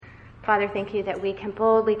Father, thank you that we can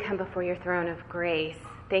boldly come before your throne of grace.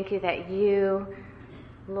 Thank you that you,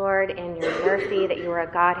 Lord, in your mercy, that you are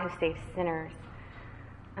a God who saves sinners.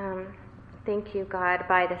 Thank you, God,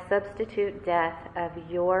 by the substitute death of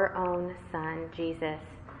your own Son, Jesus.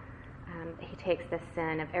 He takes the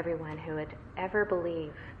sin of everyone who would ever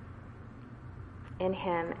believe in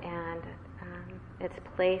him, and it's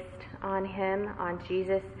placed on him, on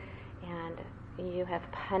Jesus, and you have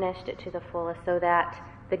punished it to the fullest so that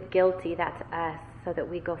the guilty, that's us, so that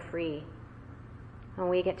we go free. And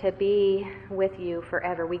we get to be with you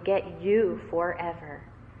forever. We get you forever.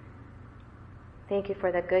 Thank you for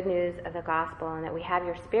the good news of the gospel, and that we have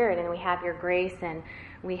your Spirit, and we have your grace, and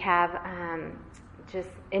we have just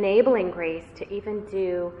enabling grace to even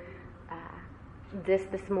do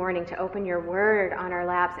this morning, to open your word on our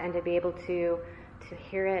laps and to be able to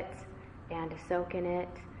hear it and to soak in it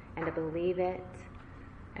and to believe it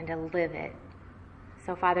and to live it.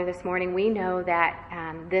 So, Father, this morning we know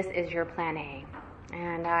that this is your plan A.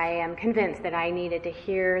 And I am convinced that I needed to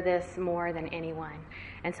hear this more than anyone.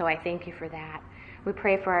 And so I thank you for that. We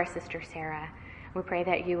pray for our sister Sarah. We pray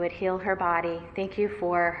that you would heal her body. Thank you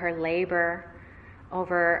for her labor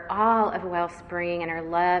over all of Wellspring and her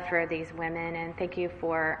love for these women. And thank you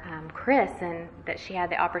for Chris, and that she had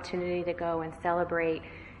the opportunity to go and celebrate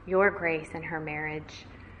your grace in her marriage.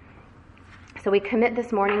 So we commit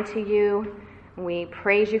this morning to you. We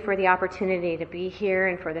praise you for the opportunity to be here,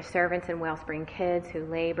 and for the servants and Wellspring kids who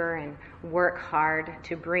labor and work hard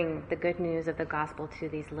to bring the good news of the gospel to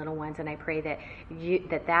these little ones. And I pray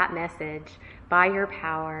that that message, by your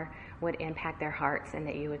power, would impact their hearts and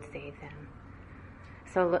that you would save them.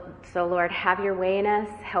 So Lord, have your way in us.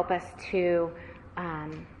 Help us to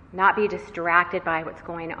not be distracted by what's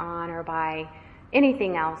going on or by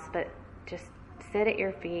anything else, but just sit at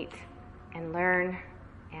your feet and learn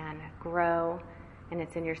and grow. And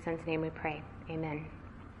it's in your Son's name we pray. Amen.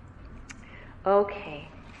 Okay,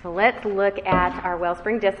 so let's look at our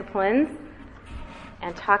Wellspring disciplines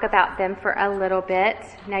and talk about them for a little bit.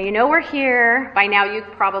 Now, you know we're here. By now you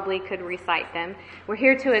probably could recite them. We're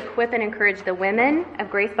here to equip and encourage the women of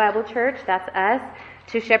Grace Bible Church, that's us,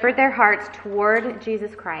 to shepherd their hearts toward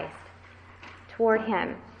Jesus Christ, toward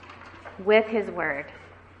him, with his word,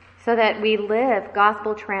 so that we live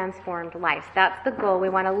gospel-transformed lives. That's the goal. We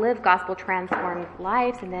want to live gospel-transformed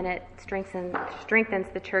lives, and then it strengthens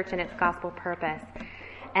the church and its gospel purpose.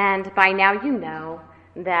 And by now you know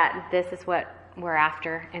that this is what we're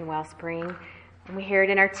after in Wellspring. And we hear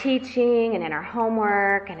it in our teaching and in our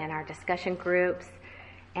homework and in our discussion groups.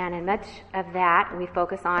 And in much of that, we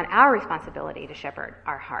focus on our responsibility to shepherd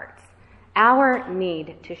our hearts, our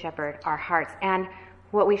need to shepherd our hearts. And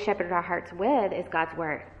what we shepherd our hearts with is God's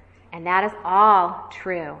word. And that is all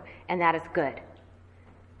true, and that is good.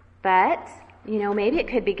 But, maybe it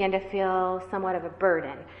could begin to feel somewhat of a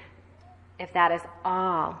burden if that is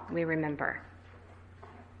all we remember.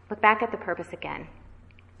 Look back at the purpose again.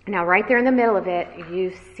 Now, right there in the middle of it,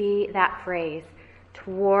 you see that phrase,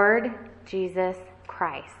 toward Jesus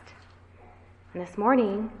Christ. And this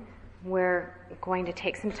morning, we're going to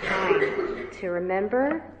take some time to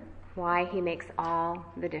remember why he makes all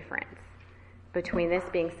the difference between this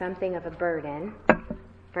being something of a burden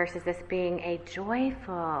versus this being a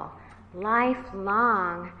joyful,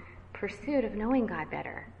 lifelong pursuit of knowing God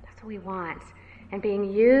better. That's what we want. And being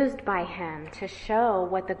used by him to show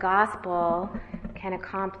what the gospel can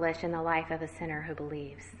accomplish in the life of a sinner who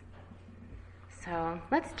believes. So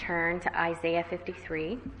let's turn to Isaiah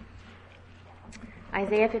 53.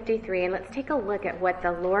 Isaiah 53, and let's take a look at what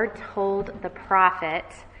the Lord told the prophet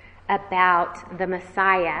about the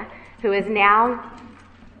Messiah, who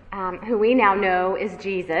we now know is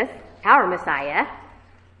Jesus, our Messiah,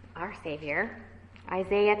 our Savior.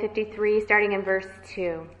 Isaiah 53, starting in verse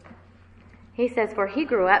 2. He says, "For he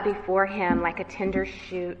grew up before him like a tender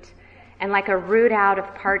shoot, and like a root out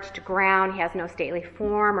of parched ground. He has no stately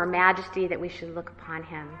form or majesty that we should look upon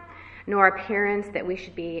him, nor appearance that we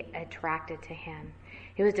should be attracted to him.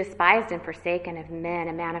 He was despised and forsaken of men,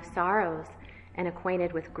 a man of sorrows and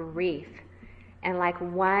acquainted with grief. And like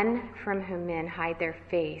one from whom men hide their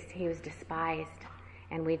face, he was despised,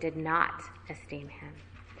 and we did not esteem him.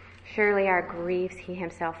 Surely our griefs he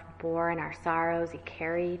himself bore, and our sorrows he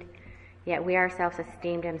carried. Yet we ourselves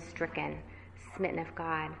esteemed him stricken, smitten of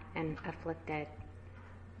God, and afflicted.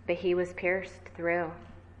 But he was pierced through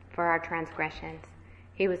for our transgressions.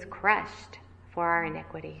 He was crushed for our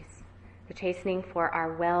iniquities. The chastening for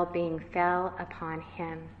our well-being fell upon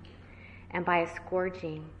him, and by a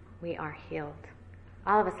scourging we are healed.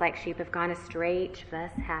 All of us like sheep have gone astray. Each of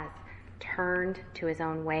us has turned to his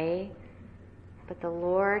own way, but the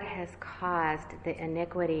Lord has caused the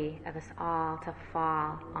iniquity of us all to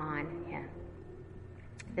fall on him.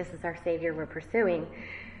 This is our Savior we're pursuing.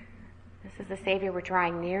 This is the Savior we're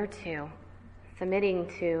drawing near to, submitting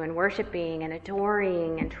to and worshiping and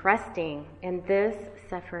adoring and trusting in this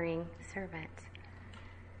suffering servant.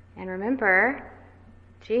 And remember,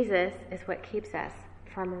 Jesus is what keeps us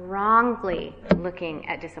from wrongly looking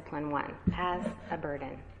at Discipline 1 as a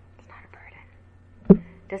burden. It's not a burden.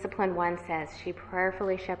 Discipline 1 says she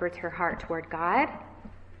prayerfully shepherds her heart toward God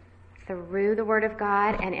through the Word of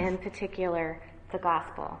God, and in particular, the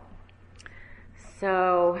gospel.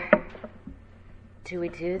 So, do we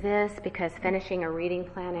do this because finishing a reading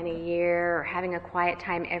plan in a year or having a quiet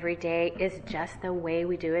time every day is just the way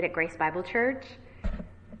we do it at Grace Bible Church?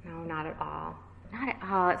 No, not at all. Not at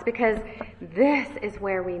all. It's because this is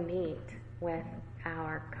where we meet with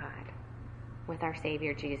our God, with our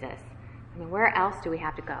Savior Jesus. I mean, where else do we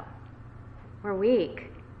have to go? We're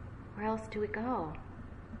weak. Where else do we go?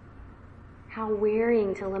 How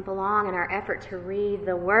wearying to limp along in our effort to read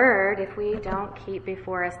the Word if we don't keep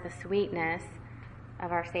before us the sweetness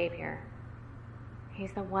of our Savior.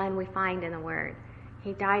 He's the one we find in the Word.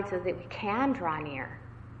 He died so that we can draw near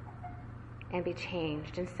and be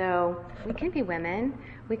changed. And so we can be women.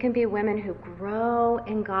 We can be women who grow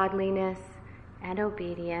in godliness and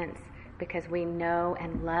obedience because we know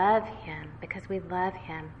and love him, because we love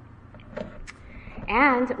him.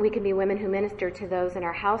 And we can be women who minister to those in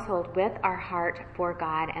our household with our heart for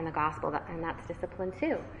God and the gospel, and that's Discipline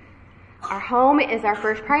 2. Our home is our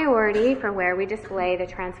first priority for where we display the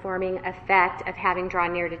transforming effect of having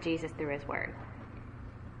drawn near to Jesus through his word.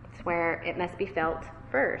 It's where it must be felt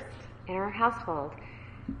first. In our household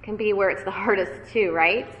can be where it's the hardest too,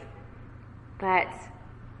 right? But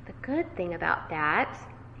the good thing about that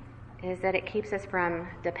is that it keeps us from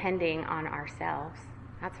depending on ourselves.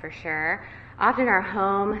 That's for sure. Often our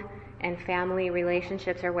home and family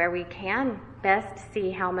relationships are where we can best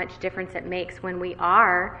see how much difference it makes when we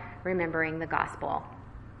are remembering the gospel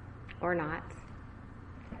or not.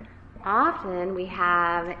 Often we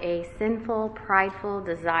have a sinful, prideful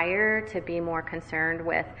desire to be more concerned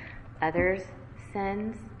with others'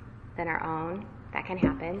 sins than our own. That can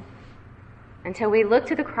happen. Until we look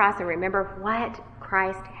to the cross and remember what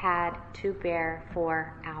Christ had to bear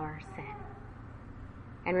for our sin.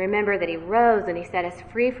 And remember that he rose and he set us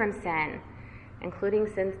free from sin, including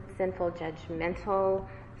sinful, judgmental,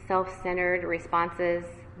 self-centered responses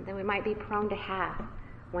that we might be prone to have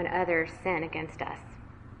when others sin against us.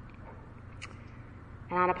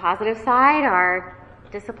 And on a positive side, our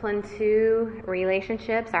Discipline 2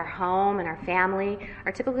 relationships, our home and our family,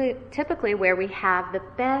 are typically where we have the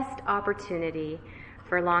best opportunity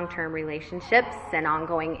for long-term relationships and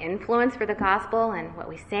ongoing influence for the gospel and what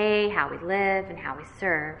we say, how we live, and how we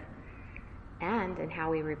serve, and in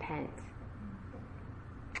how we repent.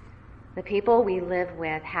 The people we live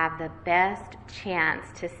with have the best chance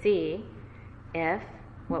to see if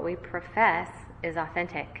what we profess is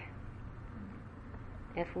authentic.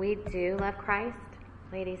 If we do love Christ,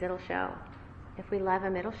 ladies, it'll show. If we love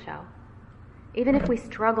him, it'll show. Even if we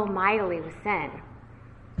struggle mightily with sin,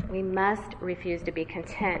 we must refuse to be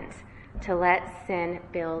content to let sin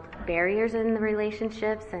build barriers in the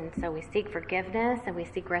relationships, and so we seek forgiveness and we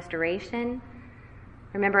seek restoration.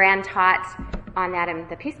 Remember, Anne taught on that in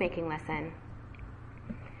the peacemaking lesson.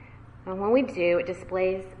 And when we do, it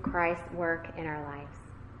displays Christ's work in our lives.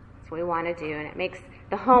 That's what we want to do, and it makes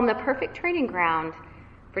the home the perfect training ground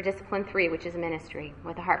for Discipline 3, which is ministry.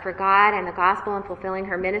 With a heart for God and the gospel and fulfilling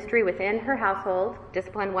her ministry within her household,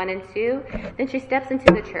 Discipline 1 and 2, then she steps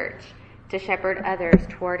into the church to shepherd others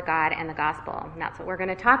toward God and the gospel. And that's what we're going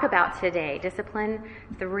to talk about today, Discipline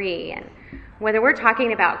 3. And whether we're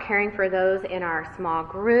talking about caring for those in our small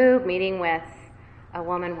group, meeting with a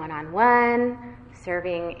woman one-on-one,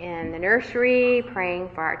 serving in the nursery, praying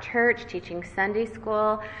for our church, teaching Sunday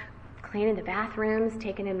school, cleaning the bathrooms,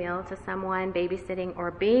 taking a meal to someone, babysitting,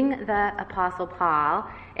 or being the Apostle Paul,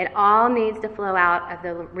 it all needs to flow out of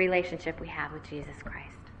the relationship we have with Jesus Christ.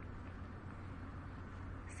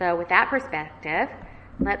 So with that perspective,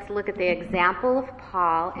 let's look at the example of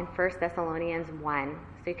Paul in 1 Thessalonians 1.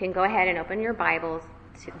 So you can go ahead and open your Bibles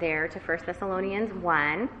to 1 Thessalonians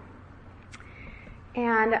 1.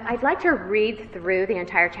 And I'd like to read through the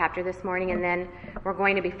entire chapter this morning, and then we're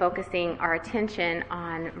going to be focusing our attention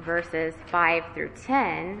on verses 5 through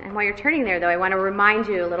 10. And while you're turning there, though, I want to remind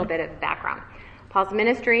you a little bit of the background. Paul's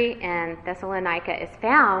ministry in Thessalonica is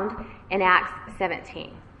found in Acts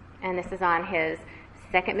 17. And this is on his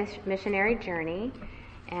second missionary journey.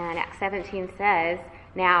 And Acts 17 says,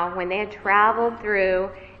 now when they had traveled through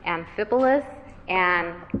Amphipolis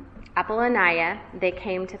and Apollonia, they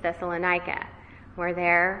came to Thessalonica, where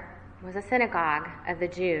there was a synagogue of the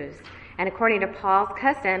Jews. And according to Paul's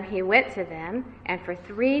custom, he went to them and for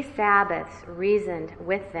 3 Sabbaths reasoned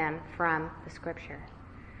with them from the Scripture.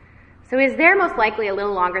 So he was there most likely a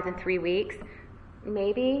little longer than 3 weeks,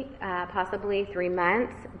 maybe, possibly 3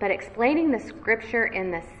 months, but explaining the Scripture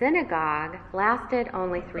in the synagogue lasted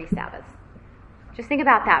only 3 Sabbaths. Just think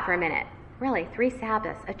about that for a minute. Really, 3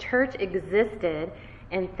 Sabbaths. A church existed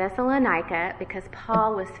in Thessalonica because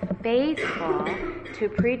Paul was faithful to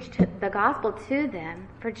preach the gospel to them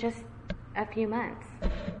for just a few months.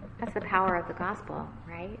 That's the power of the gospel,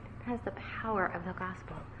 right? That's the power of the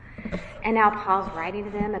gospel. And now Paul's writing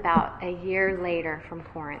to them about a year later from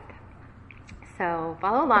Corinth. So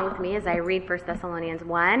follow along with me as I read 1 Thessalonians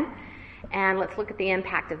 1, and let's look at the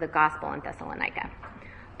impact of the gospel in Thessalonica.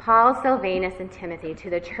 Paul, Silvanus, and Timothy, to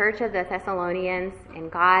the church of the Thessalonians in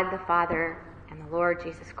God the Father and the Lord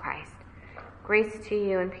Jesus Christ. Grace to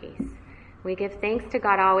you and peace. We give thanks to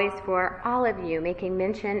God always for all of you, making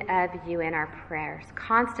mention of you in our prayers,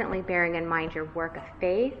 constantly bearing in mind your work of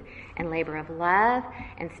faith and labor of love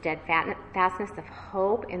and steadfastness of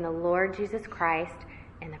hope in the Lord Jesus Christ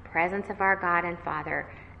in the presence of our God and Father,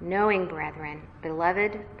 knowing, brethren,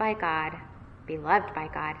 beloved by God,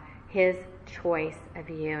 his choice of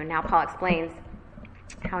you. Now Paul explains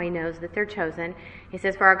how he knows that they're chosen. He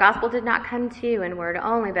says, for our gospel did not come to you in word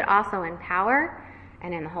only, but also in power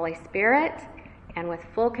and in the Holy Spirit and with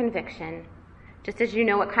full conviction, just as you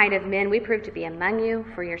know what kind of men we proved to be among you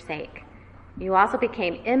for your sake. You also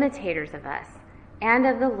became imitators of us and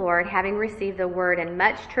of the Lord, having received the word in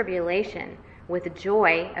much tribulation with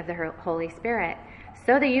joy of the Holy Spirit,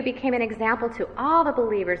 so that you became an example to all the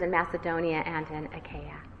believers in Macedonia and in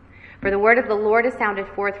Achaia. For the word of the Lord has sounded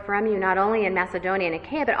forth from you, not only in Macedonia and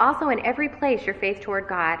Achaia, but also in every place your faith toward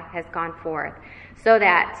God has gone forth, so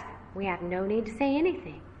that we have no need to say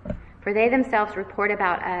anything. For they themselves report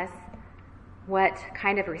about us what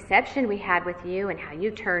kind of reception we had with you and how you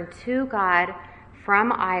turned to God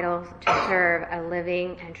from idols to serve a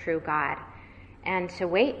living and true God, and to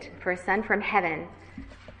wait for a Son from heaven,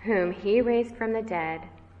 whom he raised from the dead,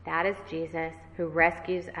 that is Jesus, who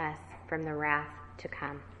rescues us from the wrath to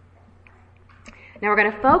come. Now we're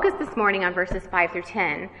going to focus this morning on verses 5 through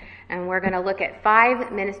 10, and we're going to look at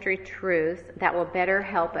 5 ministry truths that will better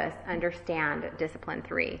help us understand Discipline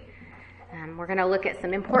 3. We're going to look at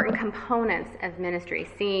some important components of ministry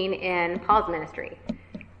seen in Paul's ministry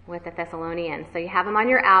with the Thessalonians. So you have them on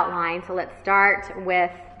your outline, so let's start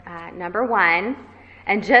with number 1.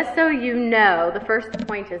 And just so you know, the first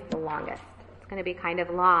point is the longest. It's going to be kind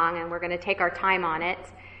of long, and we're going to take our time on it,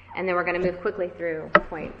 and then we're going to move quickly through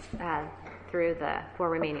through the 4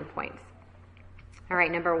 remaining points. All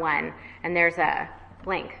right, number 1, and there's a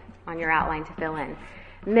blank on your outline to fill in.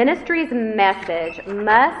 Ministry's message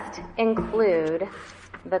must include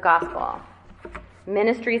the gospel.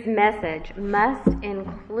 Ministry's message must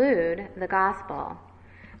include the gospel.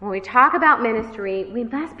 When we talk about ministry, we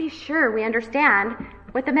must be sure we understand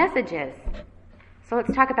what the message is. So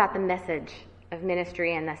let's talk about the message of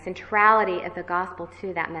ministry and the centrality of the gospel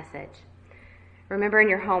to that message. Remember in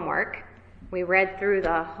your homework, we read through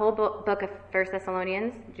the whole book of 1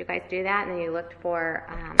 Thessalonians. Did you guys do that? And then you looked for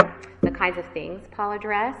the kinds of things Paul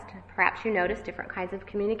addressed. Perhaps you noticed different kinds of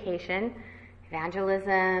communication: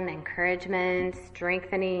 evangelism, encouragement,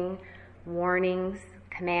 strengthening, warnings,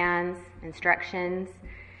 commands, instructions.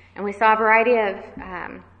 And we saw a variety of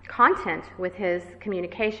content with his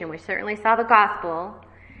communication. We certainly saw the gospel,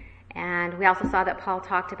 and we also saw that Paul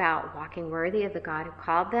talked about walking worthy of the God who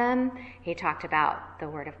called them. He talked about the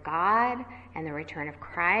Word of God and the return of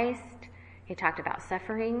Christ. He talked about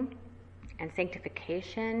suffering and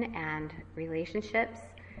sanctification and relationships.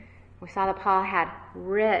 We saw that Paul had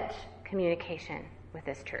rich communication with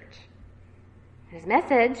this church. His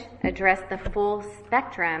message addressed the full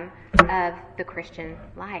spectrum of the Christian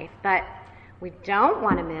life. But we don't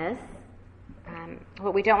want to miss,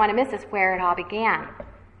 what we don't want to miss is where it all began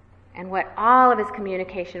and what all of his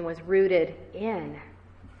communication was rooted in.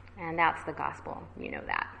 And that's the gospel. You know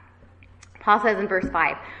that. Paul says in verse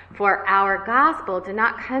 5, for our gospel did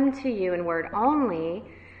not come to you in word only,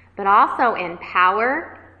 but also in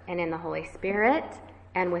power and in the Holy Spirit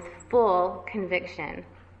and with full conviction.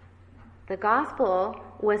 The gospel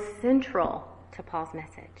was central to Paul's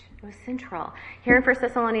message. It was central. Here in 1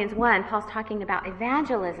 Thessalonians 1, Paul's talking about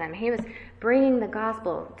evangelism. He was bringing the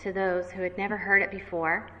gospel to those who had never heard it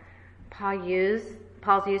before. Paul's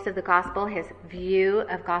use of the gospel, his view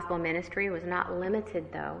of gospel ministry, was not limited,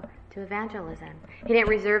 though, to evangelism. He didn't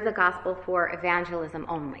reserve the gospel for evangelism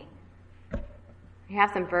only. You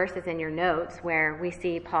have some verses in your notes where we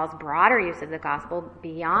see Paul's broader use of the gospel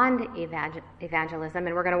beyond evangelism,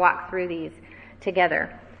 and we're going to walk through these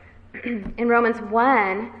together. In Romans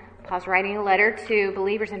 1, Paul's writing a letter to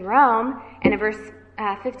believers in Rome, and in verse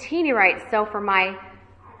 15 he writes, "So for my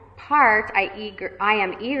part, I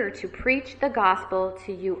am eager to preach the gospel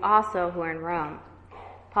to you also who are in Rome."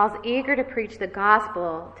 Paul's eager to preach the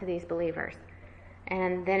gospel to these believers.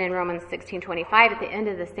 And then in Romans 16:25, at the end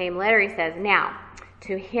of the same letter, he says, "Now,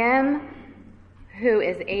 to him who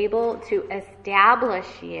is able to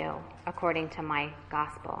establish you according to my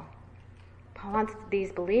gospel." Paul wants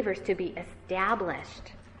these believers to be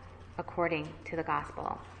established according to the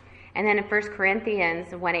gospel. And then in 1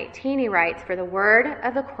 Corinthians 1:18, he writes, "For the word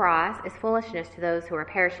of the cross is foolishness to those who are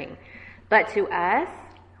perishing, but to us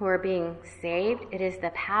who are being saved, it is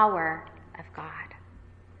the power of God."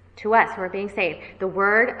 To us who are being saved, the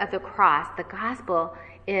word of the cross, the gospel,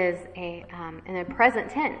 is in the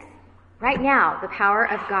present tense. Right now, the power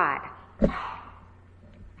of God.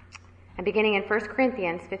 And beginning in 1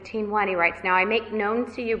 Corinthians 15:1, he writes, "Now I make known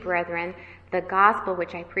to you, brethren, the gospel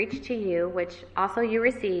which I preached to you, which also you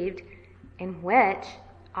received, in which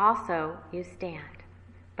also you stand,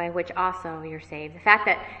 by which also you're saved." The fact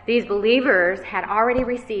that these believers had already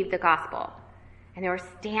received the gospel, and they were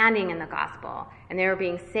standing in the gospel, and they were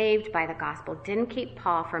being saved by the gospel, didn't keep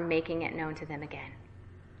Paul from making it known to them again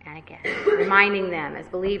and again, reminding them as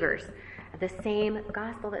believers of the same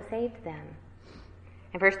gospel that saved them.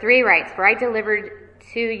 And verse 3 writes, "For I delivered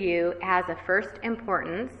to you as of first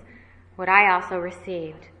importance what I also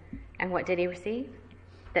received." And what did he receive?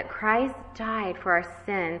 That Christ died for our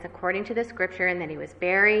sins according to the Scripture, and that he was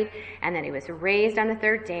buried, and that he was raised on the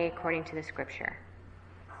third day according to the Scripture.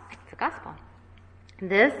 It's the gospel.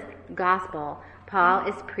 This gospel Paul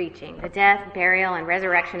is preaching, the death, burial, and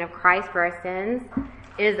resurrection of Christ for our sins,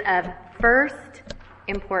 is of first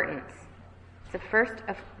importance. It's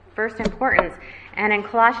of first importance. And in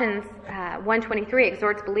Colossians 1:23,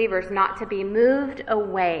 exhorts believers not to be moved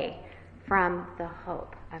away from the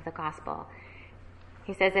hope of the gospel.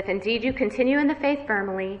 He says, "If indeed you continue in the faith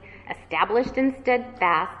firmly, established and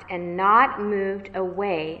steadfast, and not moved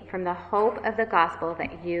away from the hope of the gospel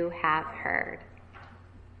that you have heard."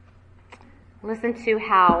 Listen to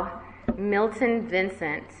how Milton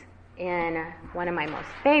Vincent, in one of my most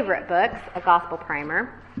favorite books, A Gospel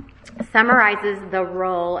Primer, summarizes the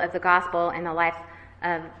role of the gospel in the life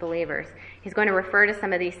of believers. He's going to refer to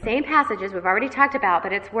some of these same passages we've already talked about,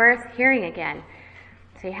 but it's worth hearing again.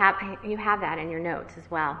 So you have that in your notes as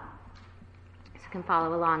well, so you can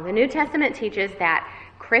follow along. The New Testament teaches that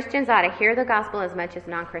Christians ought to hear the gospel as much as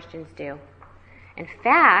non-Christians do. In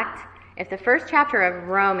fact, if the first chapter of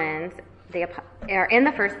Romans, in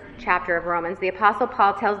the first chapter of Romans, the Apostle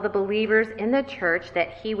Paul tells the believers in the church that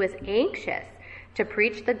he was anxious to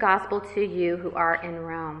preach the gospel to you who are in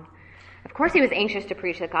Rome. Of course, he was anxious to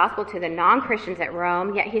preach the gospel to the non-Christians at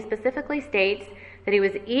Rome, yet he specifically states that he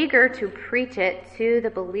was eager to preach it to the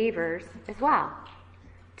believers as well,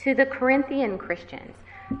 to the Corinthian Christians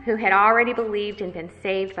who had already believed and been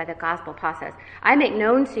saved by the gospel. Paul says, "I make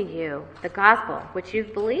known to you the gospel which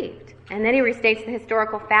you've believed." And then he restates the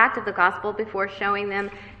historical fact of the gospel before showing them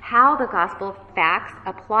how the gospel facts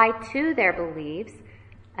apply to their beliefs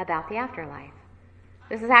about the afterlife.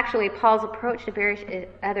 This is actually Paul's approach to various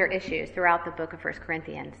other issues throughout the book of 1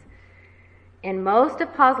 Corinthians. In most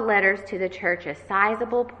of Paul's letters to the churches,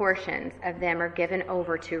 sizable portions of them are given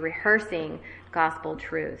over to rehearsing gospel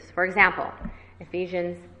truths. For example,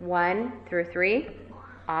 Ephesians 1-3,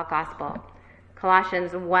 all gospel.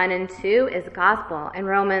 Colossians 1 and 2 is gospel, and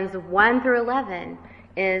Romans 1-11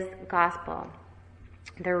 is gospel.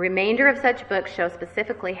 The remainder of such books show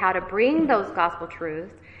specifically how to bring those gospel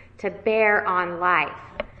truths to bear on life,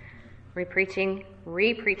 repreaching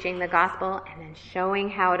the gospel, and then showing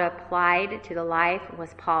how it applied to the life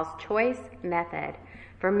was Paul's choice method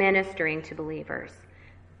for ministering to believers,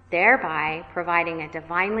 thereby providing a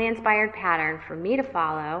divinely inspired pattern for me to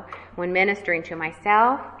follow when ministering to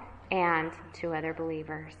myself and to other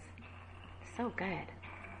believers. So good.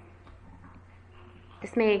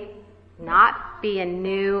 This may not be a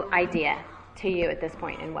new idea to you at this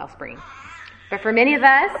point in Wellspring, but for many of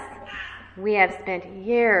us, we have spent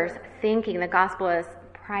years thinking the gospel is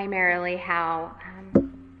primarily how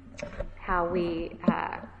we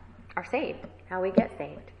are saved, how we get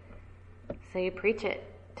saved. So you preach it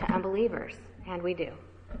to unbelievers, and we do.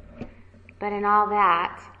 But in all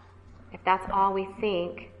that, if that's all we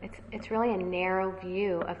think, it's really a narrow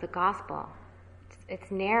view of the gospel. It's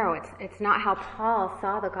narrow. It's not how Paul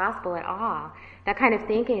saw the gospel at all. That kind of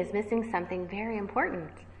thinking is missing something very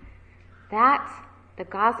important. That the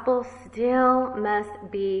gospel still must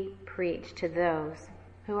be preached to those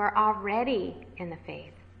who are already in the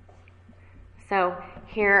faith. So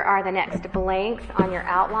here are the next blanks on your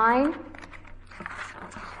outline.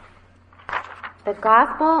 The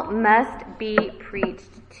gospel must be preached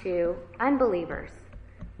to unbelievers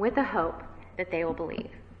with the hope that they will believe.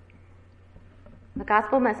 The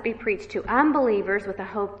gospel must be preached to unbelievers with the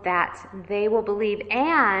hope that they will believe,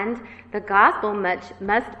 and the gospel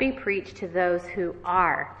must be preached to those who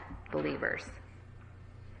are believers.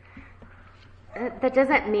 That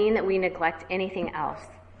doesn't mean that we neglect anything else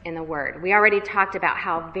in the Word. We already talked about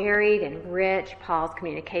how varied and rich Paul's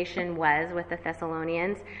communication was with the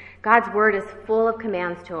Thessalonians. God's Word is full of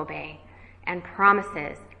commands to obey and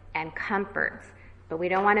promises and comforts, but we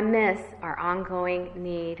don't want to miss our ongoing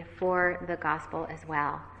need for the gospel as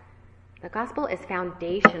well. The gospel is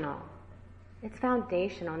foundational. It's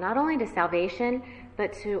foundational not only to salvation,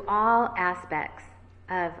 but to all aspects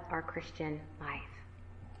of our Christian life.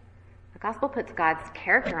 The gospel puts God's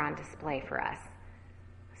character on display for us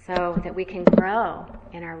so that we can grow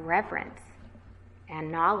in our reverence and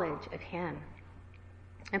knowledge of Him.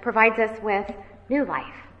 It provides us with new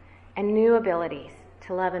life and new abilities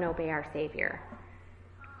to love and obey our Savior.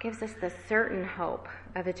 It gives us the certain hope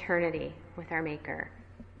of eternity with our Maker.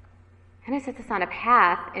 And it sets us on a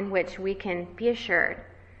path in which we can be assured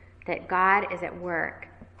that God is at work,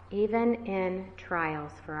 even in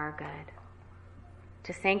trials for our good,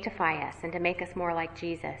 to sanctify us and to make us more like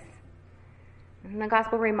Jesus. And the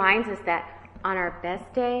gospel reminds us that on our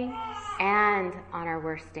best day and on our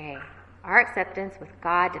worst day, our acceptance with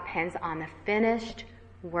God depends on the finished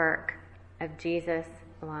work of Jesus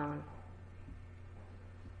alone.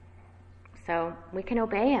 So we can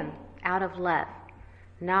obey Him out of love,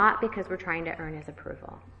 not because we're trying to earn His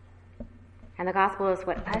approval. And the gospel is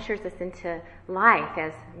what ushers us into life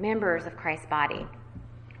as members of Christ's body,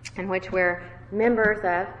 in which we're members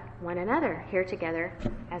of one another here together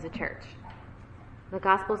as a church. The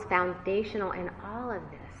gospel is foundational in all of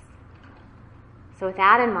this. So with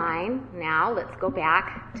that in mind, now let's go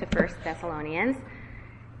back to 1 Thessalonians,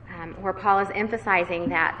 where Paul is emphasizing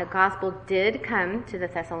that the gospel did come to the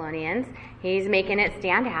Thessalonians. He's making it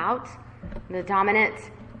stand out. The dominant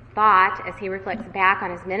thought, as he reflects back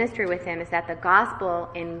on his ministry with them, is that the gospel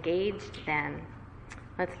engaged them.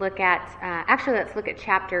 Let's look at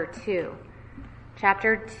chapter 2.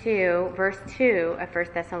 Chapter 2, verse 2 of 1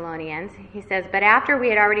 Thessalonians. He says, "But after we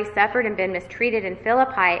had already suffered and been mistreated in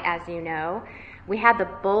Philippi, as you know, we had the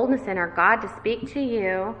boldness in our God to speak to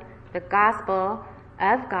you the gospel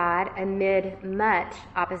of God amid much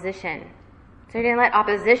opposition." So he didn't let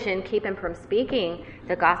opposition keep him from speaking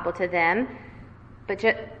the gospel to them.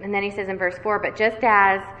 And then he says in verse 4, "But just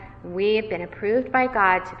as we've been approved by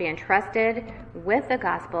God to be entrusted with the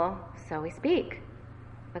gospel, so we speak."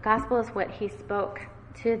 The gospel is what he spoke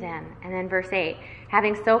to them. And then verse 8,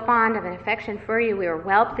 "Having so fond of an affection for you, we were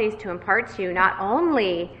well pleased to impart to you not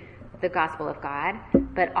only the gospel of God,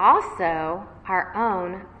 but also our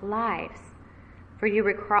own lives. For you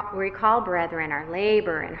recall, brethren, our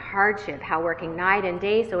labor and hardship, how working night and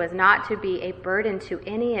day so as not to be a burden to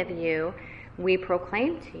any of you, we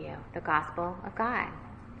proclaim to you the gospel of God."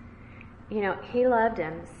 You know, he loved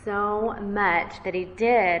them so much that he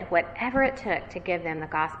did whatever it took to give them the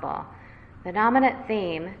gospel. The dominant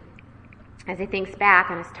theme, as he thinks back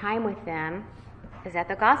on his time with them, is that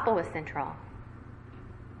the gospel was central.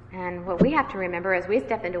 And what we have to remember as we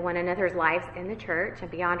step into one another's lives in the church and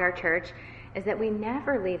beyond our church is that we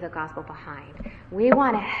never leave the gospel behind. We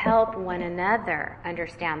want to help one another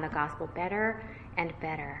understand the gospel better and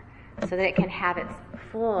better, so that it can have its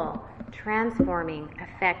full, transforming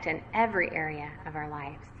effect in every area of our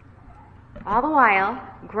lives, all the while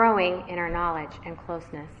growing in our knowledge and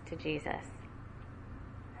closeness to Jesus.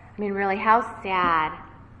 I mean, really, how sad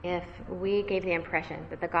if we gave the impression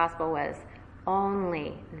that the gospel was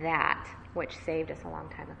only that which saved us a long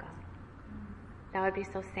time ago. That would be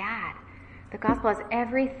so sad. The gospel has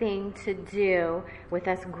everything to do with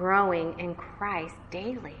us growing in Christ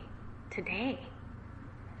daily, today.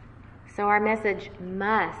 So our message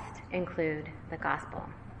must include the gospel.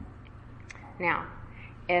 Now,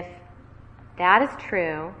 if that is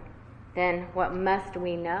true, then what must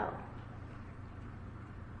we know?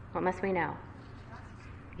 What must we know?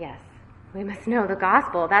 Yes, we must know the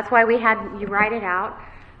gospel. That's why we had you write it out,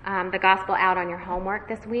 the gospel out on your homework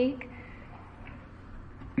this week.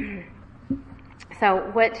 So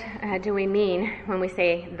what do we mean when we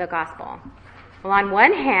say the gospel? Well, on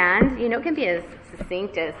one hand, it can be as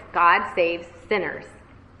succinct as God saves sinners.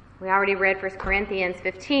 We already read 1 Corinthians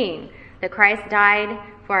 15, that Christ died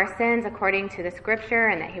for our sins according to the Scripture,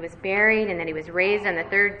 and that he was buried, and that he was raised on the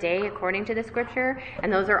third day according to the Scripture.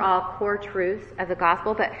 And those are all core truths of the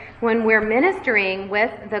gospel. But when we're ministering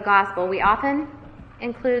with the gospel, we often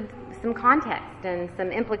include some context and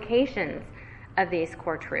some implications of these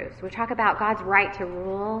core truths. We talk about God's right to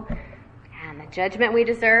rule and the judgment we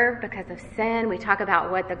deserve because of sin. We talk about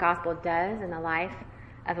what the gospel does in the life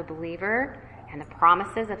of a believer and the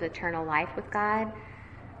promises of eternal life with God.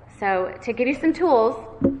 So to give you some tools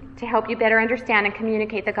to help you better understand and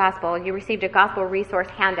communicate the gospel, you received a gospel resource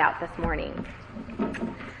handout this morning.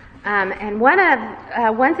 And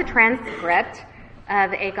one's a transcript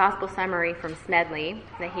of a gospel summary from Smedley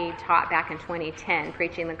that he taught back in 2010,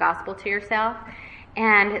 Preaching the Gospel to Yourself.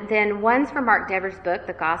 And then one's from Mark Dever's book,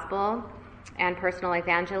 The Gospel and Personal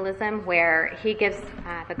Evangelism, where he gives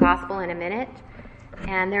the gospel in a minute.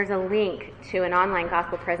 And there's a link to an online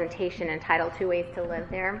gospel presentation entitled 2 Ways to Live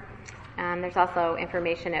there. There's also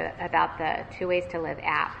information about the 2 Ways to Live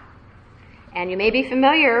app. And you may be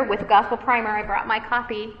familiar with Gospel Primer. I brought my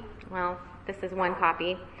copy. Well, this is one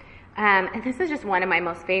copy. And this is just one of my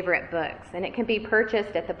most favorite books. And it can be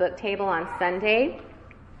purchased at the book table on Sunday.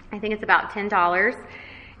 I think it's about $10.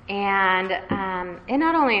 And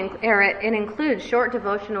it includes short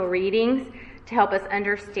devotional readings to help us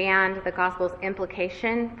understand the gospel's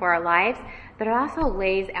implication for our lives, but it also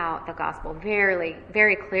lays out the gospel very,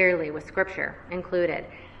 very clearly with Scripture included.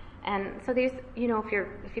 And so these,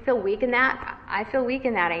 if you feel weak in that, I feel weak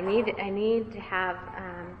in that. I need to have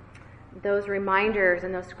those reminders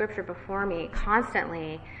and those Scripture before me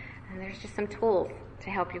constantly. And there's just some tools to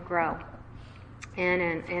help you grow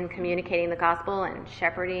in communicating the gospel and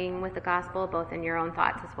shepherding with the gospel, both in your own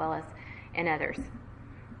thoughts as well as in others.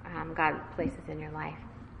 God places in your life.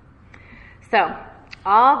 So,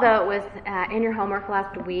 although it was in your homework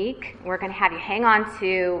last week, we're going to have you hang on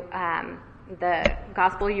to the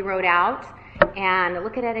gospel you wrote out and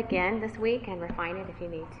look at it again this week and refine it if you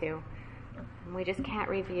need to. We just can't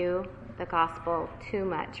review the gospel too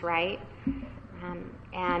much, right?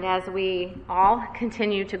 And as we all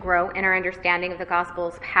continue to grow in our understanding of the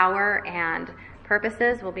gospel's power and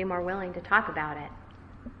purposes, we'll be more willing to talk about it,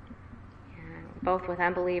 both with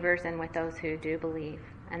unbelievers and with those who do believe.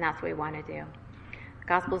 And that's what we want to do. The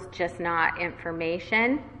gospel's just not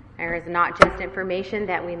information. There is not just information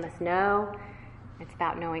that we must know. It's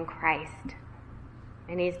about knowing Christ.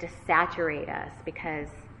 It needs to saturate us because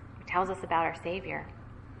it tells us about our Savior.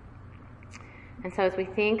 And so as we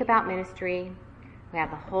think about ministry, we have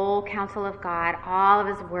the whole counsel of God, all of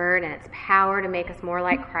His Word, and its power to make us more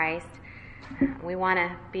like Christ. We want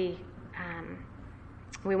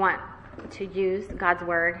to use God's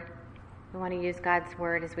Word. We want to use God's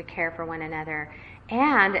Word as we care for one another.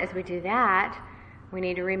 And as we do that, we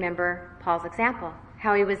need to remember Paul's example,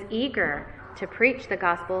 how he was eager to preach the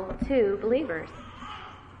gospel to believers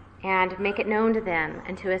and make it known to them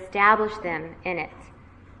and to establish them in it.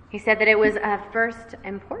 He said that it was of first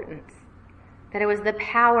importance, that it was the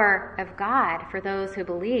power of God for those who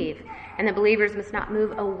believe, and the believers must not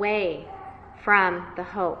move away from the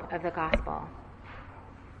hope of the gospel.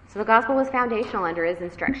 So the gospel was foundational under his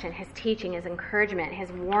instruction, his teaching, his encouragement,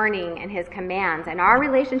 his warning, and his commands. And our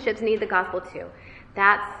relationships need the gospel too.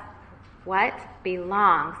 That's what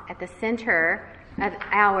belongs at the center of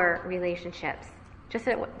our relationships, just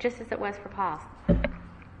as it was for Paul's.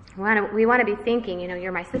 We want to be thinking,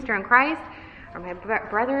 you're my sister in Christ or my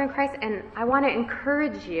brother in Christ, and I want to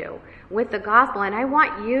encourage you with the gospel, and I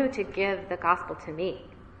want you to give the gospel to me.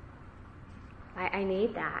 I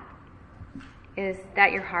need that. Is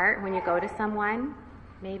that your heart when you go to someone?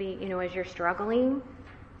 Maybe, as you're struggling,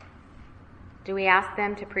 do we ask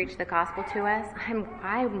them to preach the gospel to us?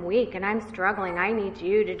 I'm weak and I'm struggling. I need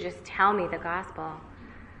you to just tell me the gospel.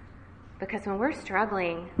 Because when we're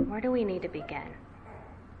struggling, where do we need to begin?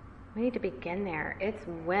 We need to begin there. It's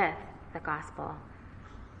with the gospel.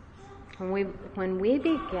 When we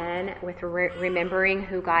begin with remembering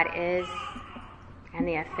who God is and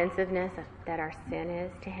the offensiveness that our sin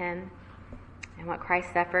is to Him, and what Christ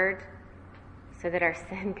suffered so that our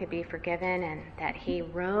sin could be forgiven, and that He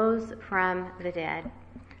rose from the dead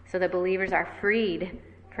so that believers are freed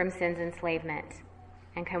from sin's enslavement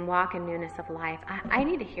and can walk in newness of life. I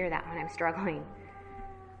need to hear that when I'm struggling.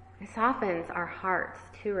 It softens our hearts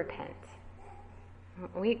to repent.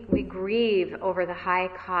 We grieve over the high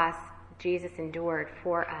cost Jesus endured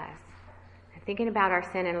for us. And thinking about our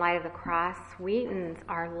sin in light of the cross sweetens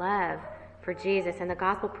our love for Jesus, and the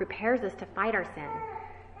gospel prepares us to fight our sin,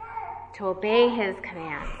 to obey His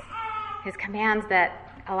commands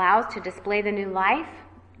that allow us to display the new life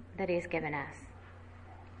that He's given us.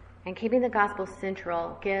 And keeping the gospel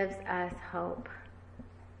central gives us hope.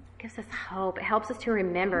 It gives us hope. It helps us to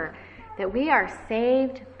remember that we are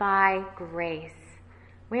saved by grace.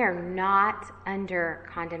 We are not under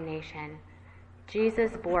condemnation.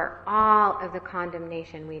 Jesus bore all of the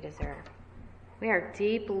condemnation we deserve. We are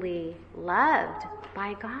deeply loved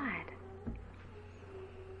by God.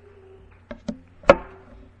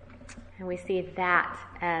 And we see that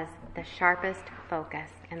as the sharpest focus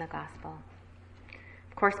in the gospel.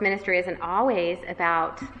 Of course, ministry isn't always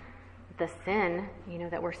about the sin,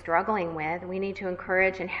 that we're struggling with. We need to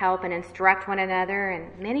encourage and help and instruct one another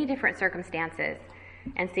in many different circumstances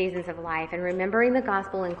and seasons of life. And remembering the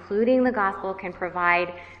gospel, including the gospel, can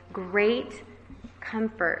provide great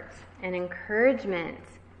comfort and encouragement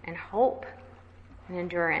and hope and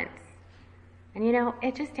endurance. And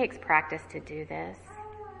it just takes practice to do this.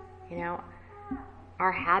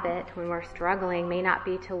 Our habit when we're struggling may not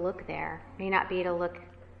be to look there, may not be to look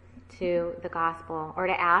to the gospel or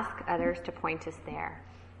to ask others to point us there.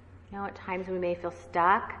 At times we may feel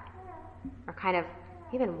stuck or kind of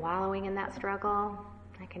even wallowing in that struggle.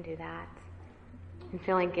 I can do that. And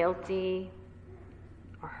feeling guilty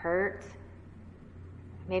or hurt,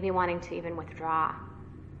 maybe wanting to even withdraw.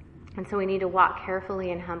 And so we need to walk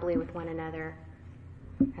carefully and humbly with one another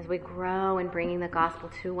as we grow in bringing the gospel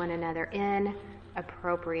to one another in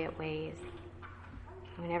appropriate ways.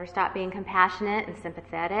 We never stop being compassionate and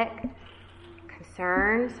sympathetic,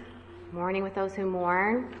 concerned, mourning with those who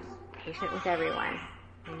mourn, patient with everyone.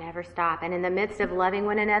 We never stop. And in the midst of loving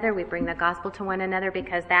one another, we bring the gospel to one another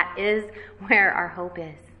because that is where our hope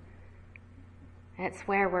is. It's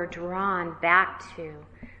where we're drawn back to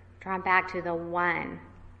the one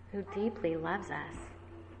who deeply loves us.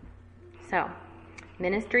 So,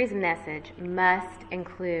 ministry's message must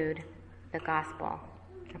include the gospel.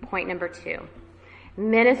 Point number 2.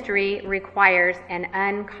 Ministry requires an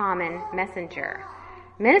uncommon messenger.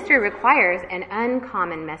 Ministry requires an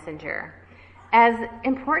uncommon messenger. As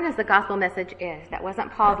important as the gospel message is, that wasn't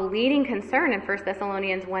Paul's leading concern in 1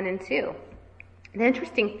 Thessalonians 1 and 2. The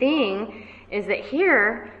interesting thing is that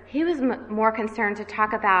here he was more concerned to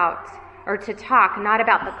talk not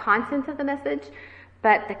about the content of the message,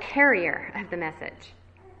 but the carrier of the message.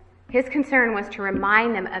 His concern was to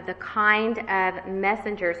remind them of the kind of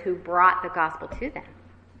messengers who brought the gospel to them.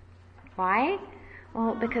 Why?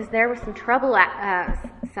 Well, because there was some terrible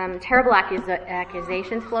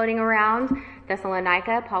accusations floating around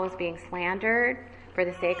Thessalonica. Paul was being slandered for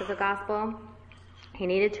the sake of the gospel. He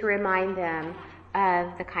needed to remind them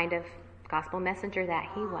of the kind of gospel messenger that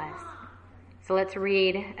he was. So let's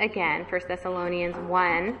read again 1 Thessalonians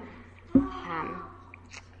 1,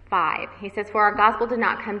 5. He says, "For our gospel did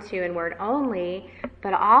not come to you in word only,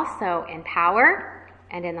 but also in power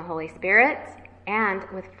and in the Holy Spirit and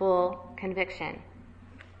with full conviction."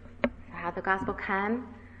 So how did the gospel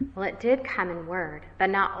come? Well, it did come in word, but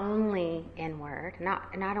not only in word,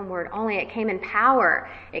 not in word only. It came in power.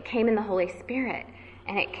 It came in the Holy Spirit,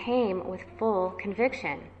 and it came with full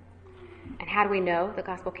conviction. And how do we know the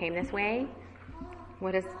gospel came this way?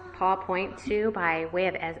 What does Paul point to by way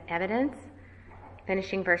of evidence?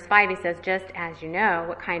 Finishing verse 5, he says, "Just as you know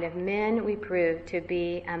what kind of men we prove to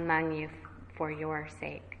be among you for your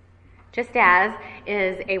sake." Just as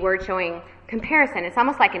is a word showing comparison. It's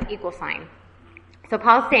almost like an equal sign. So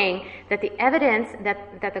Paul's saying that the evidence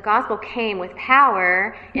that the gospel came with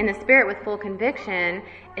power in the Spirit with full conviction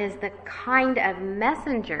is the kind of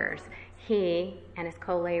messengers he and his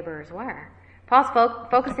co-laborers were. Paul's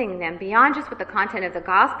focusing them beyond just what the content of the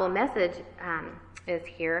gospel message is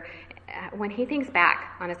here. When he thinks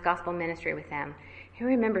back on his gospel ministry with them, he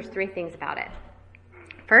remembers 3 things about it.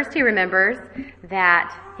 First, he remembers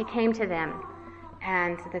that he came to them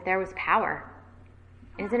and that there was power.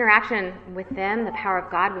 In his interaction with them, the power of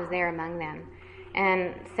God was there among them.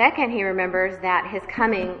 And second, he remembers that his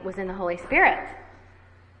coming was in the Holy Spirit.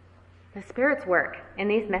 The Spirit's work in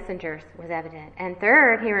these messengers was evident. And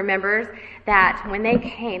third, he remembers that when they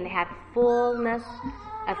came, they had fullness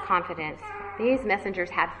of confidence. These messengers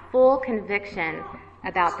had full conviction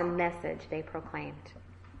about the message they proclaimed.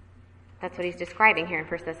 That's what he's describing here in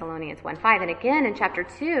 1 Thessalonians 1:5. And again in chapter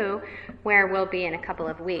 2, where we'll be in a couple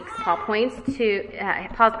of weeks, Paul's point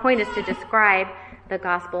is to describe the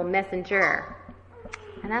gospel messenger.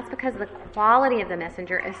 And that's because the quality of the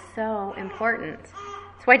messenger is so important.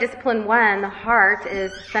 That's why discipline 1, the heart,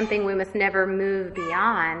 is something we must never move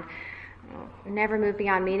beyond. Never move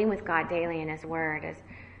beyond meeting with God daily in his word.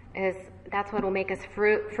 That's what will make us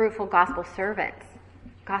fruitful gospel servants,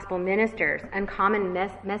 gospel ministers, uncommon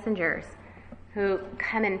messengers who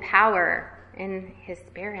come in power in his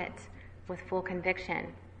Spirit with full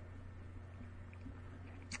conviction.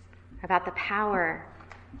 about the power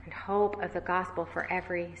and hope of the gospel for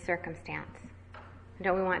every circumstance.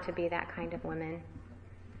 Don't we want to be that kind of women?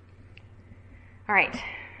 All right,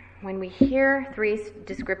 when we hear three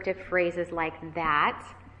descriptive phrases like that,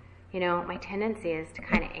 my tendency is to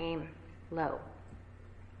kind of aim low.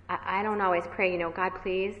 I don't always pray, God,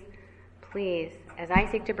 please, as I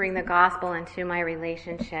seek to bring the gospel into my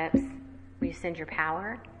relationships, will you send your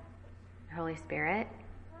power, the Holy Spirit?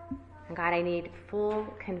 And God, I need full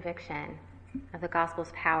conviction of the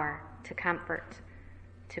gospel's power to comfort,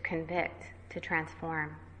 to convict, to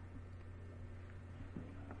transform.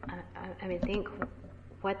 Think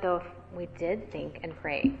what though if we did think and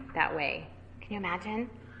pray that way? Can you imagine?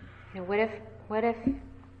 What if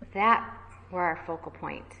that were our focal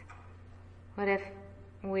point? What if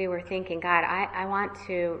we were thinking, God, I want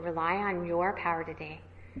to rely on your power today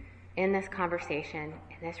in this conversation,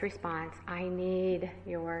 in this response. I need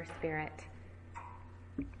your Spirit.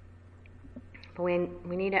 But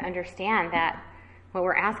we need to understand that what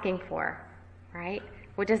we're asking for, right?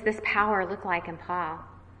 What does this power look like in Paul?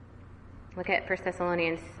 Look at 1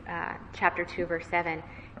 Thessalonians chapter 2, verse 7.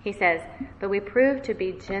 He says, "But we prove to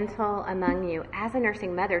be gentle among you, as a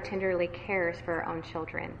nursing mother tenderly cares for her own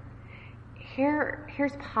children."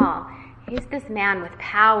 Here's Paul. He's this man with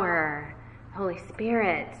power, Holy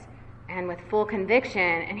Spirit, and with full conviction.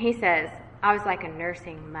 And he says, I was like a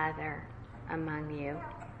nursing mother among you.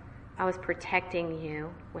 I was protecting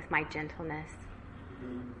you with my gentleness.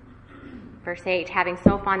 Verse 8, having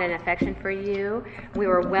so fond an affection for you, we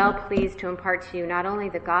were well pleased to impart to you not only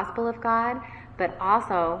the gospel of God, but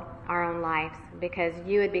also our own lives, because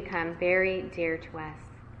you had become very dear to us.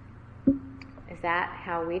 Is that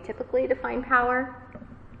how we typically define power?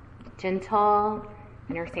 Gentle,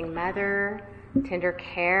 nursing mother, tender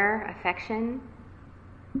care, affection?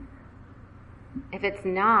 If it's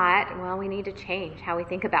not, well, we need to change how we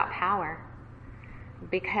think about power,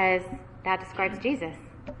 because that describes Jesus.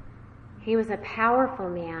 He was a powerful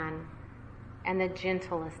man and the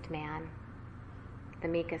gentlest man, the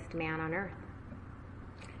meekest man on earth.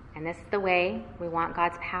 And this is the way we want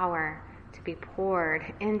God's power to be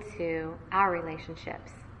poured into our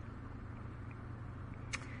relationships.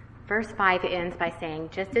 Verse 5 ends by saying,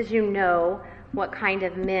 just as you know what kind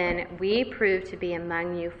of men we prove to be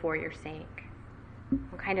among you for your sake.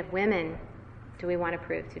 What kind of women do we want to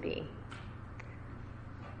prove to be?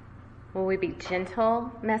 Will we be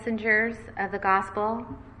gentle messengers of the gospel?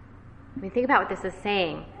 Think about what this is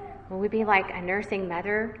saying. Will we be like a nursing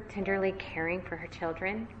mother tenderly caring for her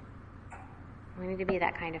children? We need to be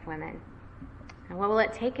that kind of women. And what will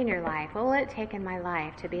it take in your life? What will it take in my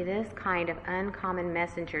life to be this kind of uncommon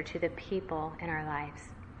messenger to the people in our lives?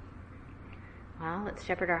 Well, let's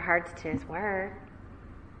shepherd our hearts to His Word,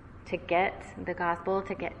 to get the gospel,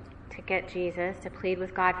 to get Jesus, to plead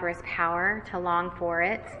with God for His power, to long for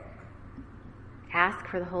it. Ask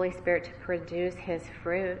for the Holy Spirit to produce His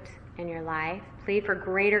fruit in your life. Plead for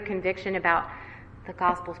greater conviction about the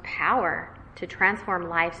gospel's power to transform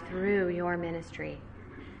lives through your ministry.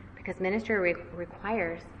 Because ministry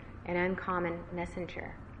requires an uncommon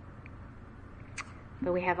messenger.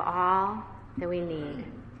 But we have all that we need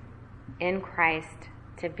in Christ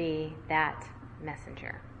to be that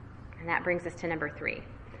messenger. And that brings us to number 3.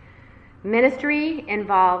 Ministry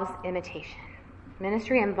involves imitation.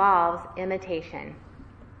 Ministry involves imitation.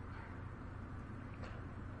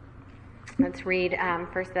 Let's read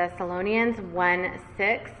 1 Thessalonians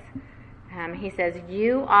 1:6. He says,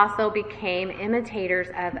 you also became imitators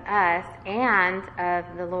of us and of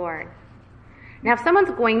the Lord. Now, if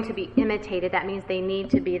someone's going to be imitated, that means they need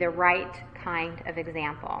to be the right kind of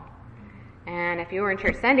example. And if you were in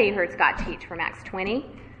church Sunday, you heard Scott teach from Acts 20.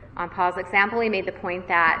 On Paul's example, he made the point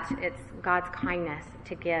that it's God's kindness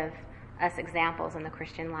to give us examples in the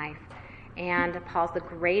Christian life. And Paul's the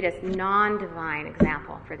greatest non-divine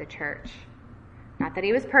example for the church. Not that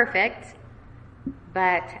he was perfect,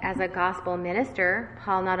 but as a gospel minister,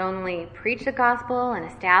 Paul not only preached the gospel and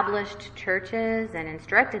established churches and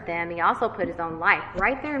instructed them, he also put his own life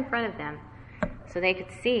right there in front of them so they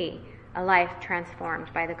could see a life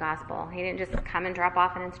transformed by the gospel. He didn't just come and drop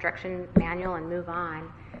off an instruction manual and move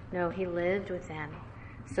on. No, he lived with them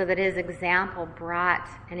so that his example brought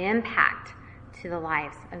an impact to the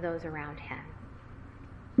lives of those around him.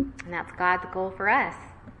 And that's God's goal for us.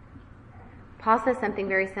 Paul says something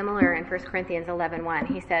very similar in 1 Corinthians 11:1.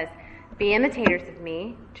 He says, be imitators of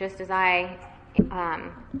me, just as I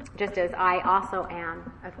also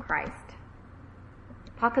am of Christ.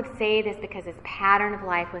 Paul could say this because his pattern of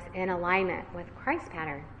life was in alignment with Christ's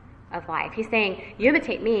pattern of life. He's saying, you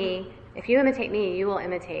imitate me. If you imitate me, you will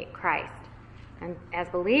imitate Christ. And as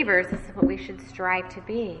believers, this is what we should strive to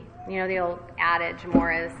be. You know the old adage,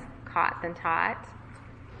 more is caught than taught.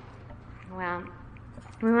 Well,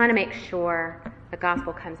 we want to make sure the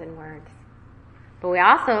gospel comes in words. But we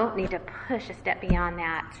also need to push a step beyond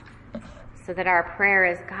that so that our prayer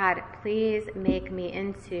is, God, please make me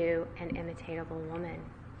into an imitatable woman.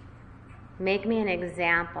 Make me an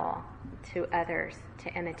example to others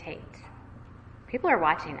to imitate. People are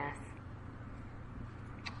watching us.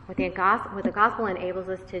 What the gospel enables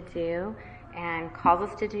us to do and calls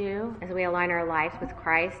us to do as we align our lives with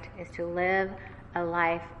Christ is to live a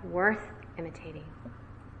life worth imitating.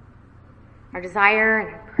 Our desire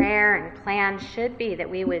and prayer and plan should be that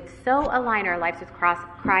we would so align our lives with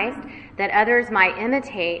Christ that others might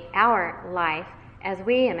imitate our life as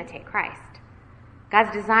we imitate Christ.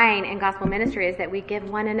 God's design in gospel ministry is that we give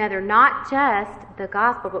one another not just the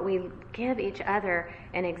gospel, but we give each other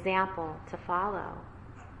an example to follow.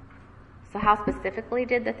 So how specifically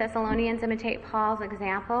did the Thessalonians imitate Paul's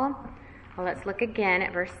example? Well, let's look again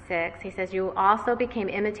at verse 6. He says, "You also became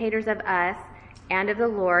imitators of us and of the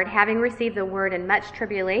Lord, having received the word in much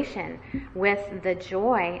tribulation with the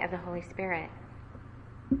joy of the Holy Spirit."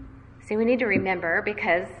 See, we need to remember,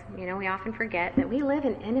 because, we often forget that we live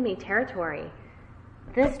in enemy territory.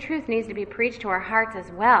 This truth needs to be preached to our hearts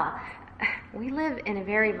as well. We live in a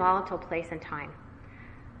very volatile place and time.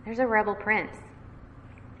 There's a rebel prince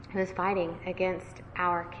who is fighting against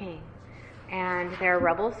our king. And there are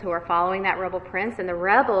rebels who are following that rebel prince, and the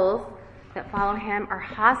rebels that follow him are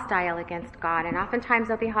hostile against God, and oftentimes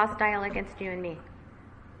they'll be hostile against you and me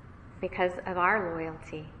because of our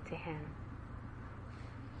loyalty to him.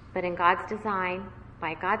 But in God's design,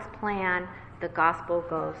 by God's plan, the gospel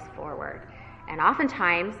goes forward. And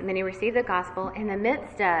oftentimes, many receive the gospel in the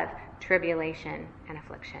midst of tribulation and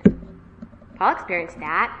affliction. Paul experienced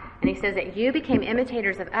that, and he says that you became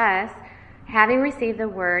imitators of us, having received the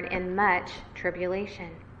word in much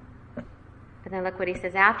tribulation. But then look what he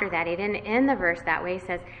says after that. He didn't end the verse that way. He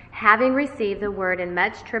says, having received the word in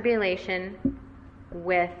much tribulation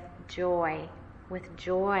with joy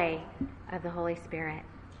of the Holy Spirit.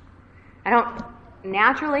 I don't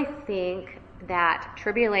naturally think that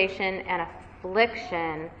tribulation and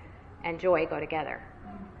affliction and joy go together,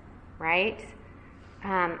 right?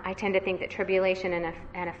 I tend to think that tribulation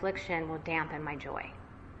and affliction will dampen my joy.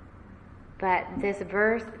 But this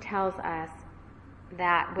verse tells us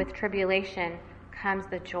that with tribulation comes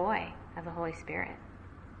the joy of the Holy Spirit.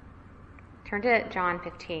 Turn to John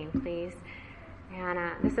 15, please. And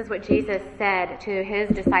this is what Jesus said to his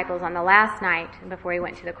disciples on the last night before he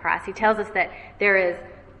went to the cross. He tells us that there is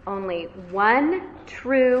only one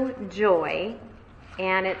true joy,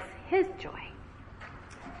 and it's his joy.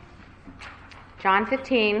 John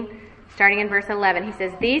 15, starting in verse 11, he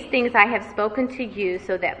says, "These things I have spoken to you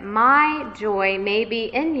so that my joy may be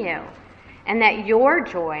in you, and that your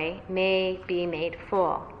joy may be made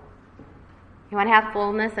full." You want to have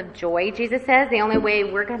fullness of joy, Jesus says? The only way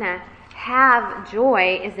we're going to have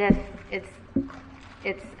joy is if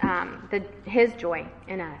it's his joy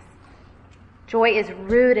in us. Joy is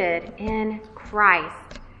rooted in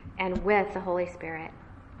Christ and with the Holy Spirit.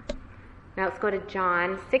 Now let's go to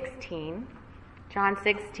John 16. John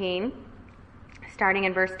 16, starting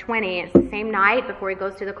in verse 20. It's the same night before he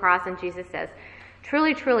goes to the cross, and Jesus says,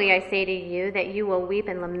 "Truly, truly, I say to you that you will weep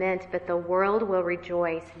and lament, but the world will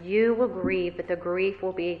rejoice. You will grieve, but the grief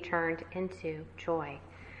will be turned into joy.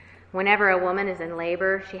 Whenever a woman is in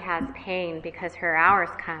labor, she has pain because her hour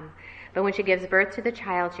has come. But when she gives birth to the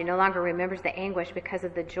child, she no longer remembers the anguish because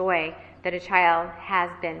of the joy that a child has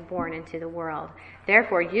been born into the world.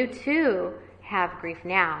 Therefore, you too have grief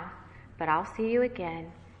now, but I'll see you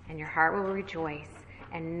again, and your heart will rejoice,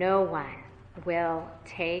 and no one will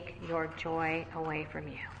take your joy away from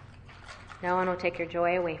you." No one will take your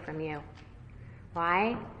joy away from you.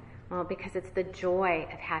 Why? Well, because it's the joy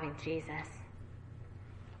of having Jesus.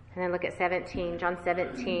 And then look at 17, John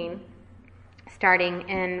 17, starting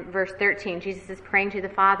in verse 13. Jesus is praying to the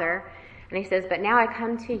Father, and he says, "But now I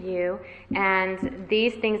come to you, and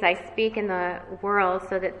these things I speak in the world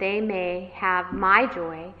so that they may have my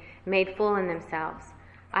joy made full in themselves.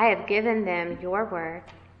 I have given them your word,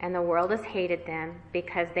 and the world has hated them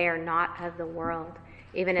because they are not of the world,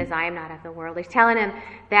 even as I am not of the world." He's telling him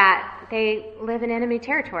that they live in enemy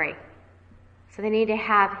territory. So they need to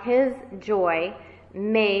have his joy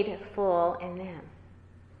made full in them.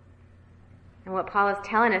 And what Paul is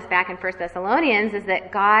telling us back in 1 Thessalonians is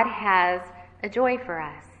that God has a joy for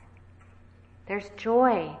us. There's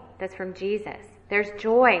joy that's from Jesus. There's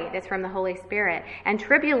joy that's from the Holy Spirit. And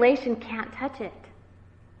tribulation can't touch it.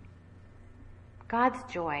 God's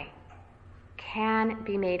joy can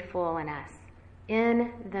be made full in us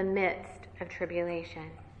in the midst of tribulation.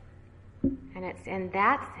 And it's in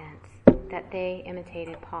that sense that they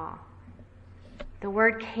imitated Paul. The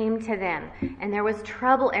word came to them, and there was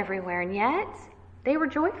trouble everywhere, and yet they were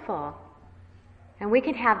joyful. And we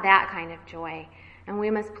can have that kind of joy. And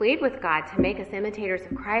we must plead with God to make us imitators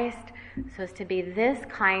of Christ so as to be this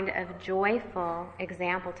kind of joyful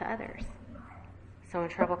example to others. So when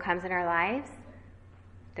trouble comes in our lives,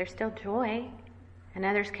 there's still joy, and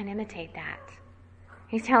others can imitate that.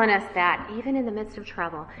 He's telling us that even in the midst of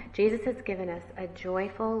trouble, Jesus has given us a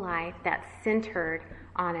joyful life that's centered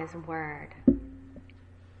on His Word.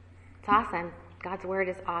 It's awesome. God's Word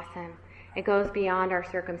is awesome. It goes beyond our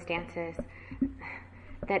circumstances.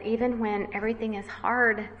 That even when everything is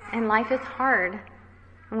hard, and life is hard,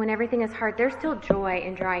 and when everything is hard, there's still joy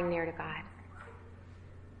in drawing near to God.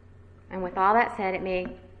 And with all that said, it may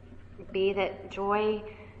be that joy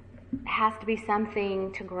has to be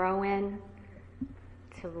something to grow in,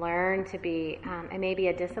 to learn, to be, it may be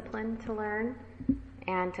a discipline to learn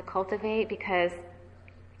and to cultivate, because,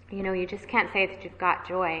 you just can't say that you've got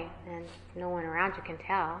joy and no one around you can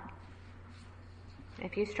tell.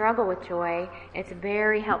 If you struggle with joy, it's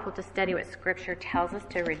very helpful to study what Scripture tells us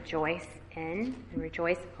to rejoice in and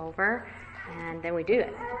rejoice over, and then we do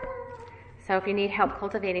it. So if you need help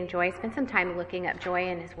cultivating joy, spend some time looking up joy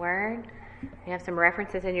in His Word. You have some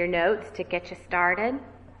references in your notes to get you started,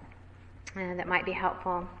 and that might be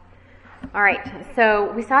helpful. All right,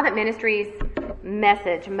 so we saw that ministry's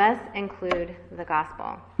message must include the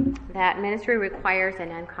gospel, that ministry requires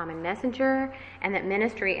an uncommon messenger, and that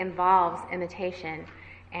ministry involves imitation.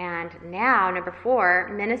 And now, number 4,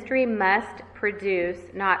 ministry must produce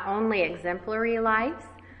not only exemplary lives,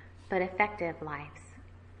 but effective lives.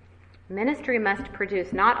 Ministry must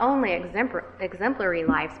produce not only exemplary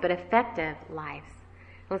lives, but effective lives.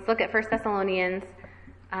 Let's look at 1 Thessalonians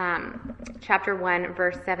chapter 1,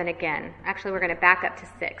 verse 7 again. Actually, we're going to back up to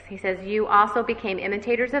 6. He says, "You also became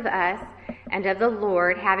imitators of us and of the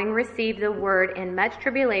Lord, having received the word in much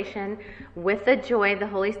tribulation with the joy of the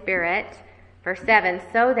Holy Spirit." Verse 7,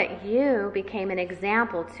 "So that you became an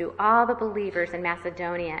example to all the believers in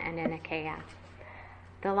Macedonia and in Achaia."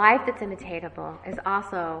 The life that's imitatable is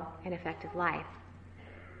also an effective life.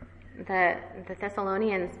 The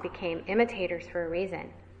Thessalonians became imitators for a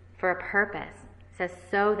reason, for a purpose. It says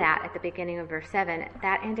 "so that" at the beginning of verse 7.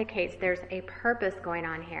 That indicates there's a purpose going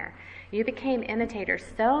on here. You became imitators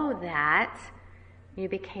so that you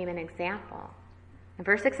became an example. In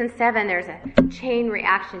verse 6 and 7, there's a chain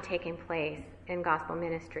reaction taking place in gospel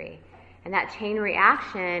ministry. And that chain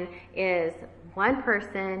reaction is one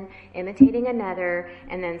person imitating another,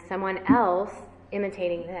 and then someone else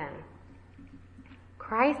imitating them.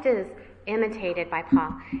 Christ is imitated by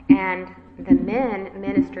Paul, and the men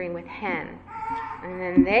ministering with him. And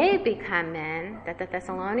then they become men that the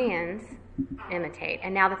Thessalonians imitate.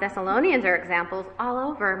 And now the Thessalonians are examples all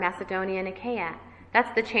over Macedonia and Achaia.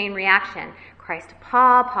 That's the chain reaction. Christ to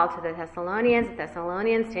Paul, Paul to the Thessalonians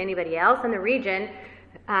to anybody else in the region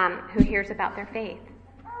who hears about their faith.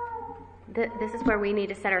 This is where we need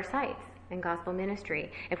to set our sights in gospel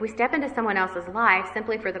ministry. If we step into someone else's life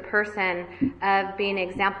simply for the person of being an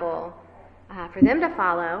example for them to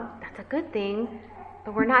follow, that's a good thing,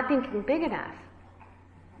 but we're not thinking big enough.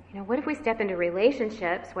 What if we step into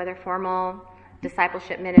relationships, whether formal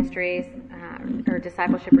discipleship ministries or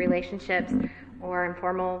discipleship relationships or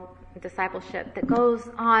informal discipleship that goes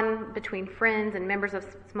on between friends and members of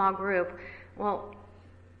a small group? Well,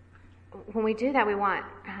 when we do that, we want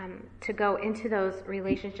to go into those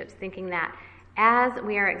relationships thinking that as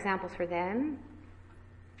we are examples for them,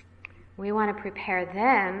 we want to prepare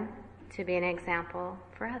them to be an example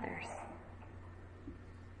for others.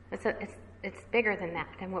 It's bigger than that,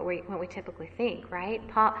 than what we typically think, right?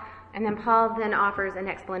 Paul then offers an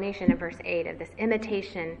explanation in verse 8 of this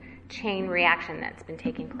imitation chain reaction that's been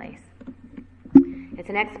taking place. It's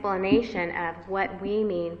an explanation of what we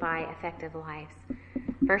mean by effective lives.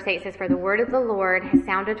 Verse 8 says, "For the word of the Lord has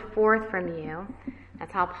sounded forth from you."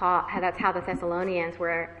 That's how the Thessalonians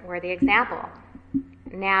were the example.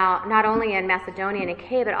 Now, not only in Macedonia and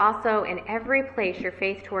Achaia, but also in every place your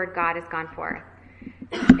faith toward God has gone forth.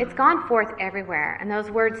 It's gone forth everywhere. And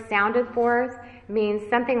those words "sounded forth" means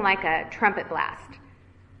something like a trumpet blast.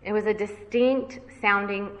 It was a distinct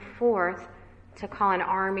sounding forth to call an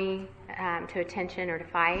army to attention or to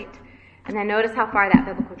fight. And then notice how far that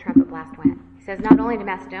biblical trumpet blast went. He says not only to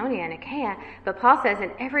Macedonia and Achaia, but Paul says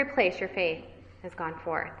in every place your faith has gone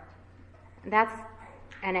forth. That's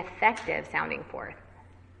an effective sounding forth,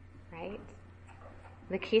 right?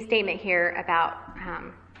 The key statement here about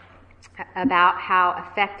how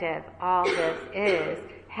effective all this is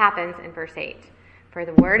happens in verse 8. For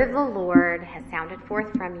the word of the Lord has sounded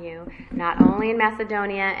forth from you, not only in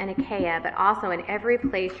Macedonia and Achaia, but also in every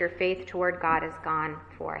place your faith toward God has gone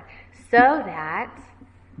forth, so that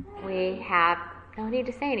we have no need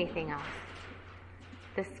to say anything else.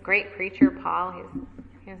 This great preacher, Paul,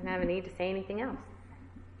 he doesn't have a need to say anything else.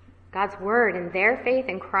 God's word and their faith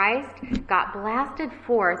in Christ got blasted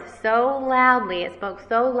forth so loudly, it spoke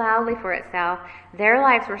so loudly for itself, their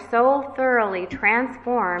lives were so thoroughly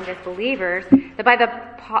transformed as believers that by the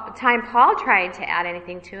time Paul tried to add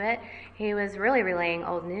anything to it, he was really relaying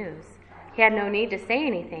old news. He had no need to say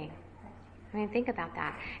anything. I mean, think about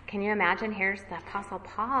that. Can you imagine? Here's the Apostle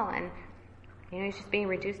Paul, and he's just being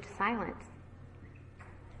reduced to silence.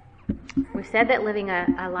 We've said that living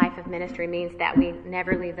a life of ministry means that we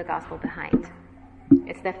never leave the gospel behind.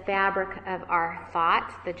 It's the fabric of our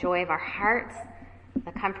thoughts, the joy of our hearts,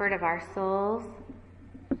 the comfort of our souls,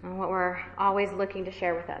 and what we're always looking to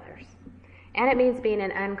share with others. And it means being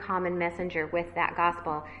an uncommon messenger with that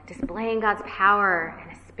gospel, displaying God's power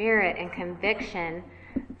and spirit and conviction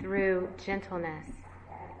through gentleness.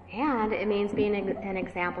 And it means being an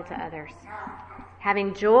example to others,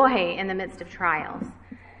 having joy in the midst of trials.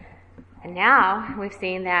 And now we've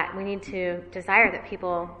seen that we need to desire that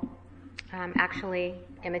people actually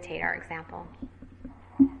imitate our example.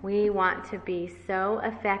 We want to be so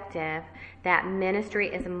effective that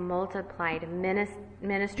ministry is multiplied,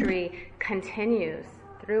 ministry continues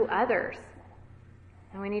through others.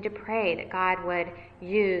 And we need to pray that God would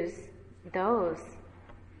use those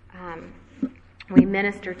we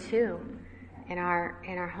minister to in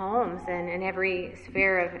our homes and in every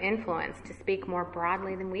sphere of influence to speak more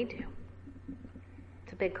broadly than we do.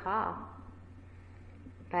 It's a big call.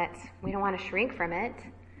 But we don't want to shrink from it.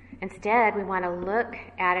 Instead, we want to look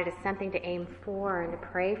at it as something to aim for and to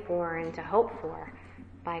pray for and to hope for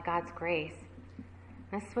by God's grace.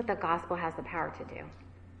 This is what the gospel has the power to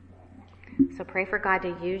do. So pray for God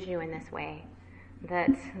to use you in this way,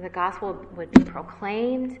 that the gospel would be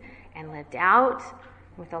proclaimed and lived out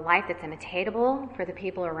with a life that's imitatable for the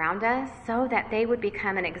people around us, so that they would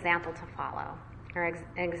become an example to follow, or an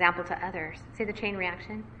example to others. See the chain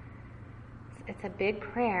reaction? It's a big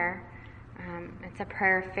prayer. It's a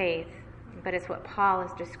prayer of faith, but it's what Paul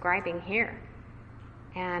is describing here.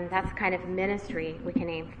 And that's the kind of ministry we can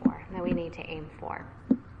aim for, that we need to aim for.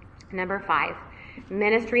 Number 5,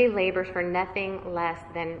 ministry labors for nothing less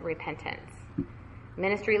than repentance.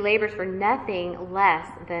 Ministry labors for nothing less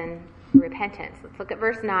than repentance. Let's look at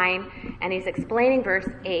verse 9, and he's explaining verse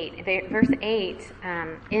 8. Verse 8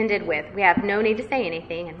 ended with, we have no need to say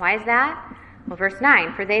anything. And why is that? Well, verse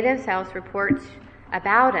 9, for they themselves report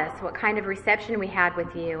about us what kind of reception we had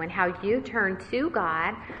with you, and how you turned to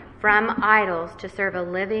God from idols to serve a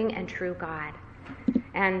living and true God,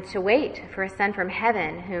 and to wait for a Son from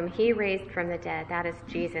heaven, whom he raised from the dead. That is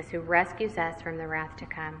Jesus, who rescues us from the wrath to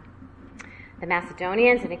come. The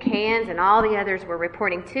Macedonians and Achaeans and all the others were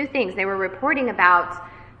reporting two things. They were reporting about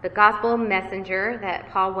the gospel messenger that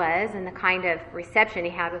Paul was, and the kind of reception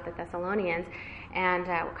he had with the Thessalonians. And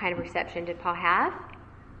what kind of reception did Paul have?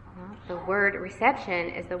 Well, the word reception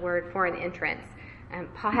is the word for an entrance.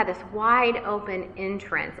 Paul had this wide open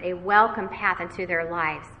entrance, a welcome path into their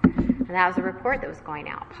lives. And that was the report that was going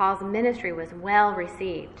out. Paul's ministry was well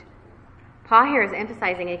received. Paul here is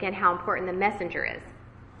emphasizing again how important the messenger is.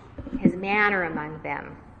 His manner among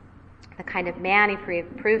them, the kind of man he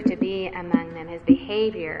proved to be among them, his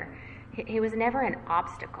behavior. He was never an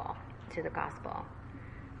obstacle to the gospel.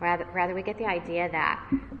 Rather, we get the idea that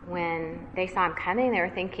when they saw him coming, they were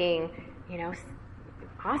thinking,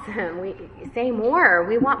 awesome, say more.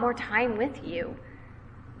 We want more time with you.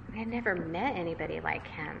 They had never met anybody like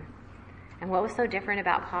him. And what was so different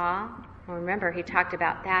about Paul? Well, remember, he talked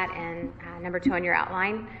about that in number 2 on your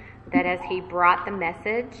outline, that as he brought the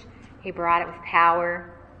message, he brought it with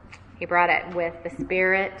power. He brought it with the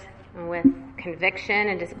Spirit, and with conviction,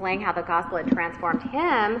 and displaying how the gospel had transformed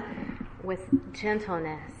him with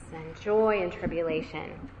gentleness and joy and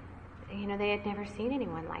tribulation. They had never seen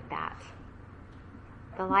anyone like that.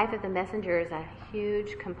 The life of the messenger is a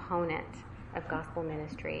huge component of gospel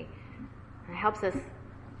ministry. It helps us,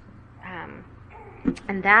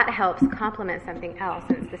 and that helps complement something else.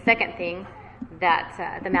 And it's the second thing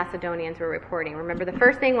that the Macedonians were reporting. Remember, the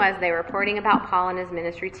first thing was they were reporting about Paul and his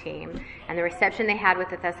ministry team and the reception they had with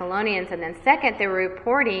the Thessalonians. And then second, they were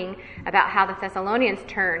reporting about how the Thessalonians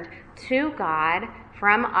turned to God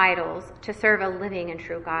from idols to serve a living and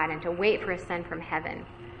true God and to wait for a Son from heaven.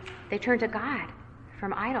 They turned to God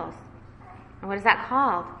from idols. And what is that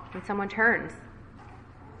called when someone turns?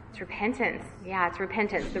 It's repentance. Yeah, it's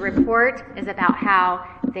repentance. The report is about how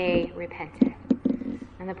they repented.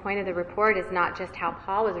 And the point of the report is not just how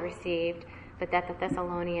Paul was received, but that the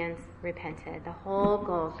Thessalonians repented. The whole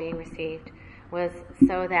goal of being received was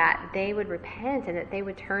so that they would repent and that they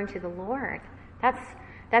would turn to the Lord.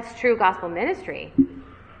 That's true gospel ministry.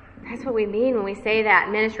 That's what we mean when we say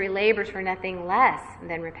that ministry labors for nothing less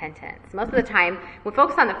than repentance. Most of the time, we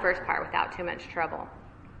focus on the first part without too much trouble.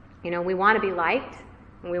 We want to be liked,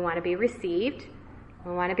 we want to be received,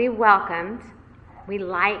 we want to be welcomed. We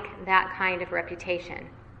like that kind of reputation.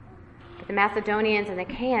 But the Macedonians and the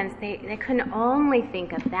Achaeans, they couldn't only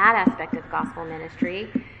think of that aspect of gospel ministry.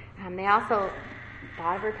 They also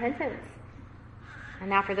thought of repentance.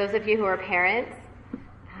 And now for those of you who are parents,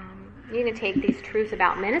 you can take these truths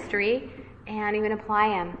about ministry and even apply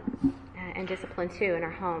them and discipline too in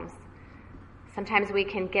our homes. Sometimes we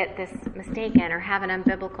can get this mistaken or have an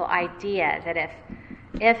unbiblical idea that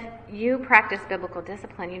if you practice biblical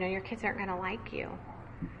discipline, your kids aren't going to like you.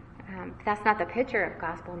 That's not the picture of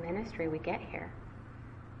gospel ministry we get here.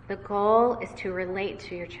 The goal is to relate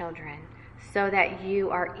to your children so that you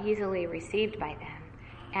are easily received by them,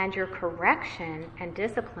 and your correction and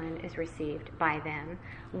discipline is received by them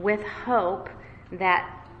with hope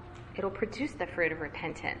that it'll produce the fruit of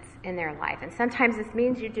repentance in their life. And sometimes this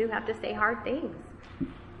means you do have to say hard things.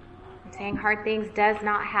 And saying hard things does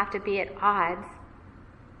not have to be at odds.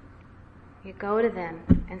 You go to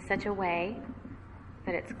them in such a way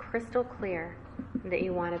that it's crystal clear that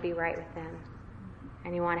you want to be right with them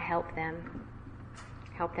and you want to help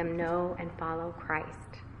them know and follow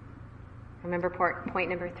Christ. Remember point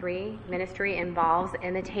number 3, ministry involves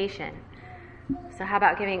imitation. So how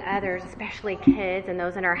about giving others, especially kids and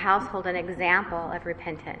those in our household, an example of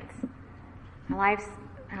repentance? Lives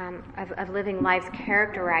of living lives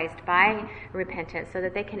characterized by repentance so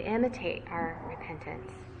that they can imitate our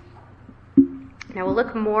repentance. Now we'll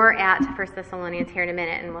look more at 1 Thessalonians here in a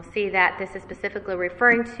minute, and we'll see that this is specifically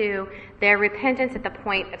referring to their repentance at the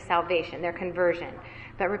point of salvation, their conversion.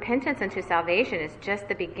 But repentance unto salvation is just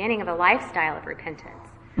the beginning of a lifestyle of repentance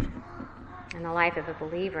in the life of a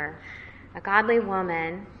believer. A godly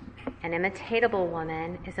woman, an imitatable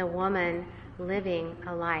woman, is a woman living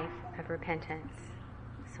a life of repentance.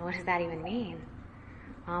 So what does that even mean?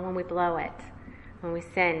 Well, when we blow it, when we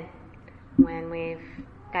sin, when we've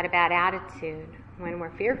got a bad attitude, when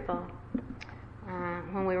we're fearful,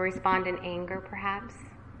 when we respond in anger perhaps,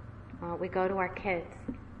 we go to our kids,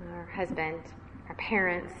 our husband, our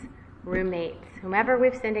parents, roommates, whomever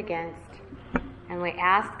we've sinned against, and we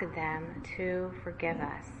ask them to forgive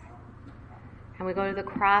us. And we go to the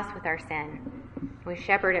cross with our sin. We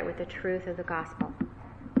shepherd it with the truth of the gospel.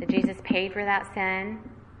 That Jesus paid for that sin.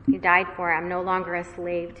 He died for it. I'm no longer a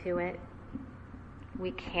slave to it.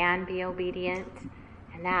 We can be obedient,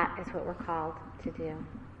 and that is what we're called to do.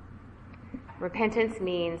 Repentance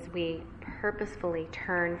means we purposefully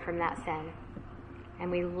turn from that sin, and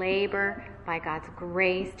we labor by God's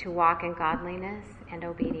grace to walk in godliness and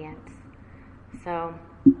obedience. So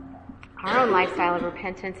our own lifestyle of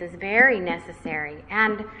repentance is very necessary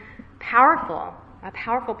and powerful, a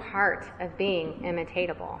powerful part of being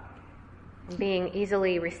imitatable, being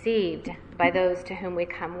easily received by those to whom we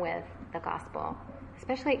come with the gospel.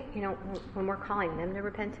 Especially, when we're calling them to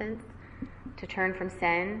repentance, to turn from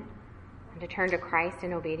sin, and to turn to Christ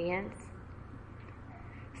in obedience.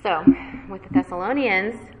 So, with the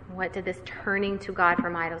Thessalonians, what did this turning to God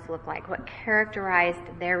from idols look like? What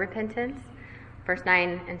characterized their repentance? Verse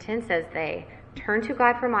 9 and 10 says they turned to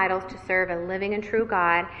God from idols to serve a living and true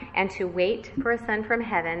God and to wait for a son from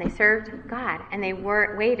heaven. They served God and they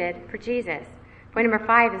waited for Jesus. Point number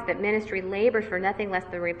 5 is that ministry labors for nothing less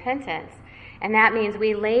than repentance. And that means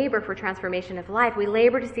we labor for transformation of life. We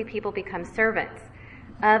labor to see people become servants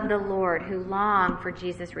of the Lord who long for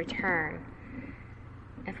Jesus' return.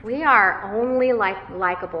 If we are only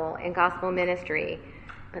likable in gospel ministry,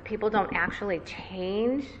 but people don't actually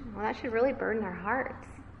change, well, that should really burden our hearts.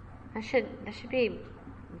 That should be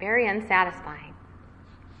very unsatisfying.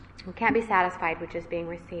 We can't be satisfied with just being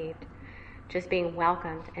received, just being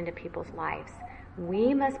welcomed into people's lives.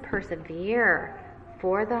 We must persevere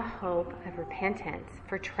for the hope of repentance,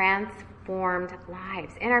 for transformed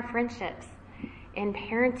lives in our friendships, in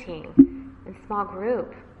parenting, in small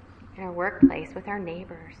group, in our workplace, with our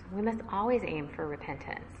neighbors. We must always aim for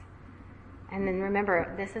repentance. And then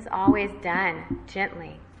remember, this is always done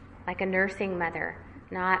gently, like a nursing mother,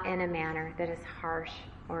 not in a manner that is harsh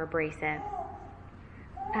or abrasive.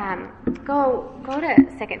 Go to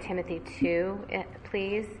 2 Timothy 2,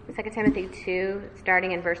 please. 2 Timothy 2,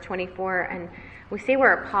 starting in verse 24, and we see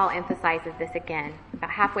where Paul emphasizes this again, about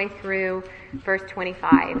halfway through verse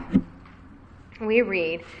 25. we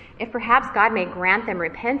read, if perhaps God may grant them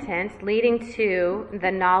repentance, leading to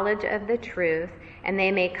the knowledge of the truth, and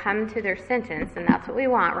they may come to their sentence, and that's what we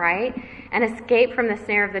want, right? And escape from the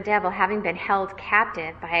snare of the devil, having been held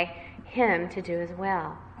captive by him to do his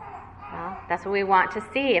will. Well, that's what we want to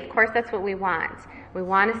see. Of course, that's what we want. We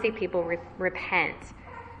want to see people repent.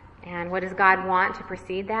 And what does God want to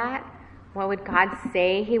precede that? What would God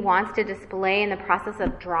say he wants to display in the process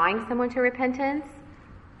of drawing someone to repentance?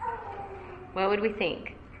 What would we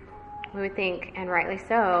think? We would think, and rightly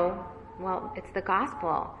so, well, it's the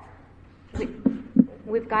gospel.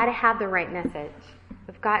 We've got to have the right message.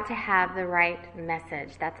 We've got to have the right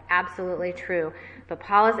message. That's absolutely true. But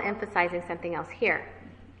Paul is emphasizing something else here.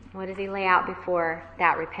 What does he lay out before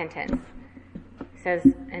that repentance? It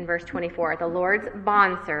says in verse 24, the Lord's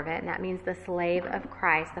bondservant, and that means the slave of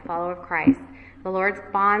Christ, the follower of Christ. The Lord's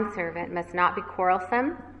bondservant must not be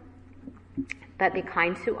quarrelsome, but be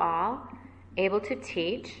kind to all, able to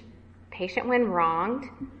teach, patient when wronged,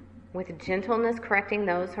 with gentleness correcting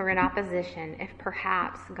those who are in opposition, if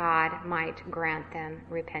perhaps God might grant them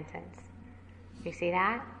repentance. You see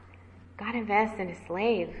that? God invests in his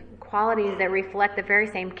slave qualities that reflect the very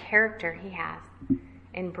same character he has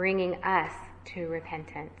in bringing us to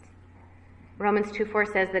repentance. Romans 2:4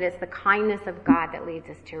 says that it's the kindness of God that leads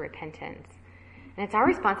us to repentance. And it's our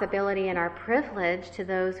responsibility and our privilege to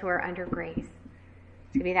those who are under grace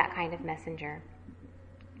to be that kind of messenger.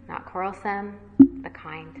 Not quarrelsome, but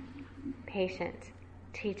kind, patient,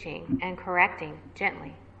 teaching, and correcting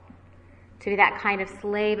gently. To be that kind of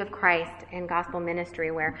slave of Christ in gospel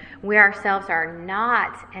ministry where we ourselves are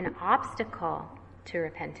not an obstacle to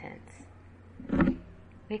repentance.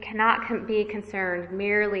 We cannot be concerned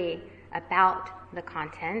merely about the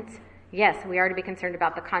content. Yes, we are to be concerned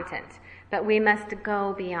about the content, but we must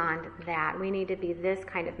go beyond that. We need to be this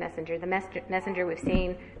kind of messenger, the messenger we've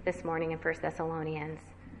seen this morning in 1 Thessalonians.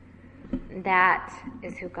 That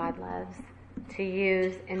is who God loves to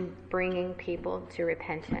use in bringing people to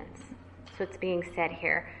repentance. That's what's being said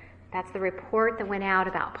here. That's the report that went out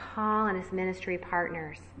about Paul and his ministry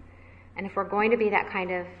partners. And if we're going to be that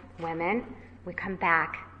kind of women, we come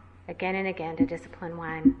back again and again to discipline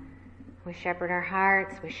one. We shepherd our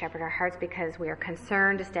hearts. We shepherd our hearts because we are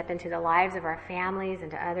concerned to step into the lives of our families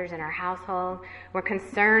and to others in our household. We're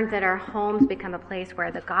concerned that our homes become a place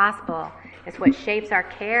where the gospel is what shapes our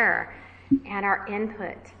care and our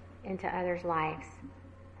input into others' lives.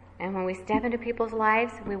 And when we step into people's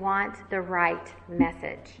lives, we want the right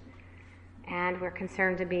message. And we're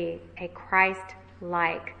concerned to be a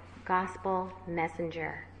Christ-like gospel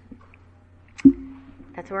messenger.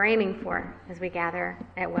 That's what we're aiming for as we gather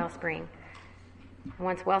at Wellspring.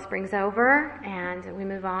 Once Wellspring's over and we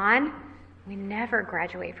move on, we never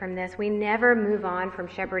graduate from this. We never move on from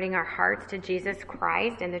shepherding our hearts to Jesus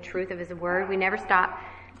Christ and the truth of his word. We never stop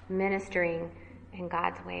ministering in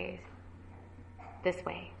God's ways. This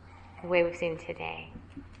way, the way we've seen today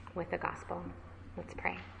with the gospel. Let's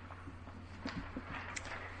pray.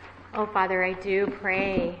 Oh, Father, I do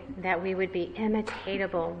pray that we would be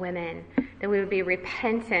imitatable women, that we would be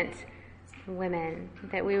repentant women,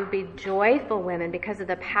 that we would be joyful women because of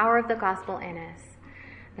the power of the gospel in us,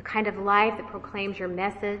 the kind of life that proclaims your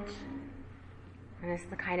message. And this is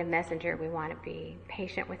the kind of messenger we want to be,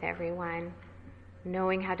 patient with everyone,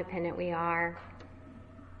 knowing how dependent we are.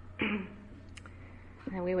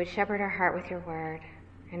 And we would shepherd our heart with your word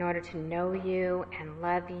in order to know you and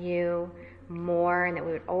love you more, and that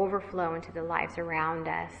we would overflow into the lives around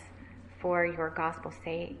us for your gospel's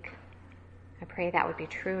sake. I pray that would be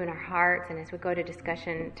true in our hearts, and as we go to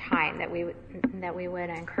discussion time, that we would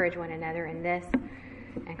encourage one another in this,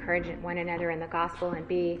 encourage one another in the gospel, and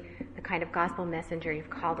be the kind of gospel messenger you've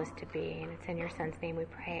called us to be. And it's in your Son's name we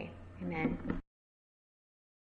pray. Amen.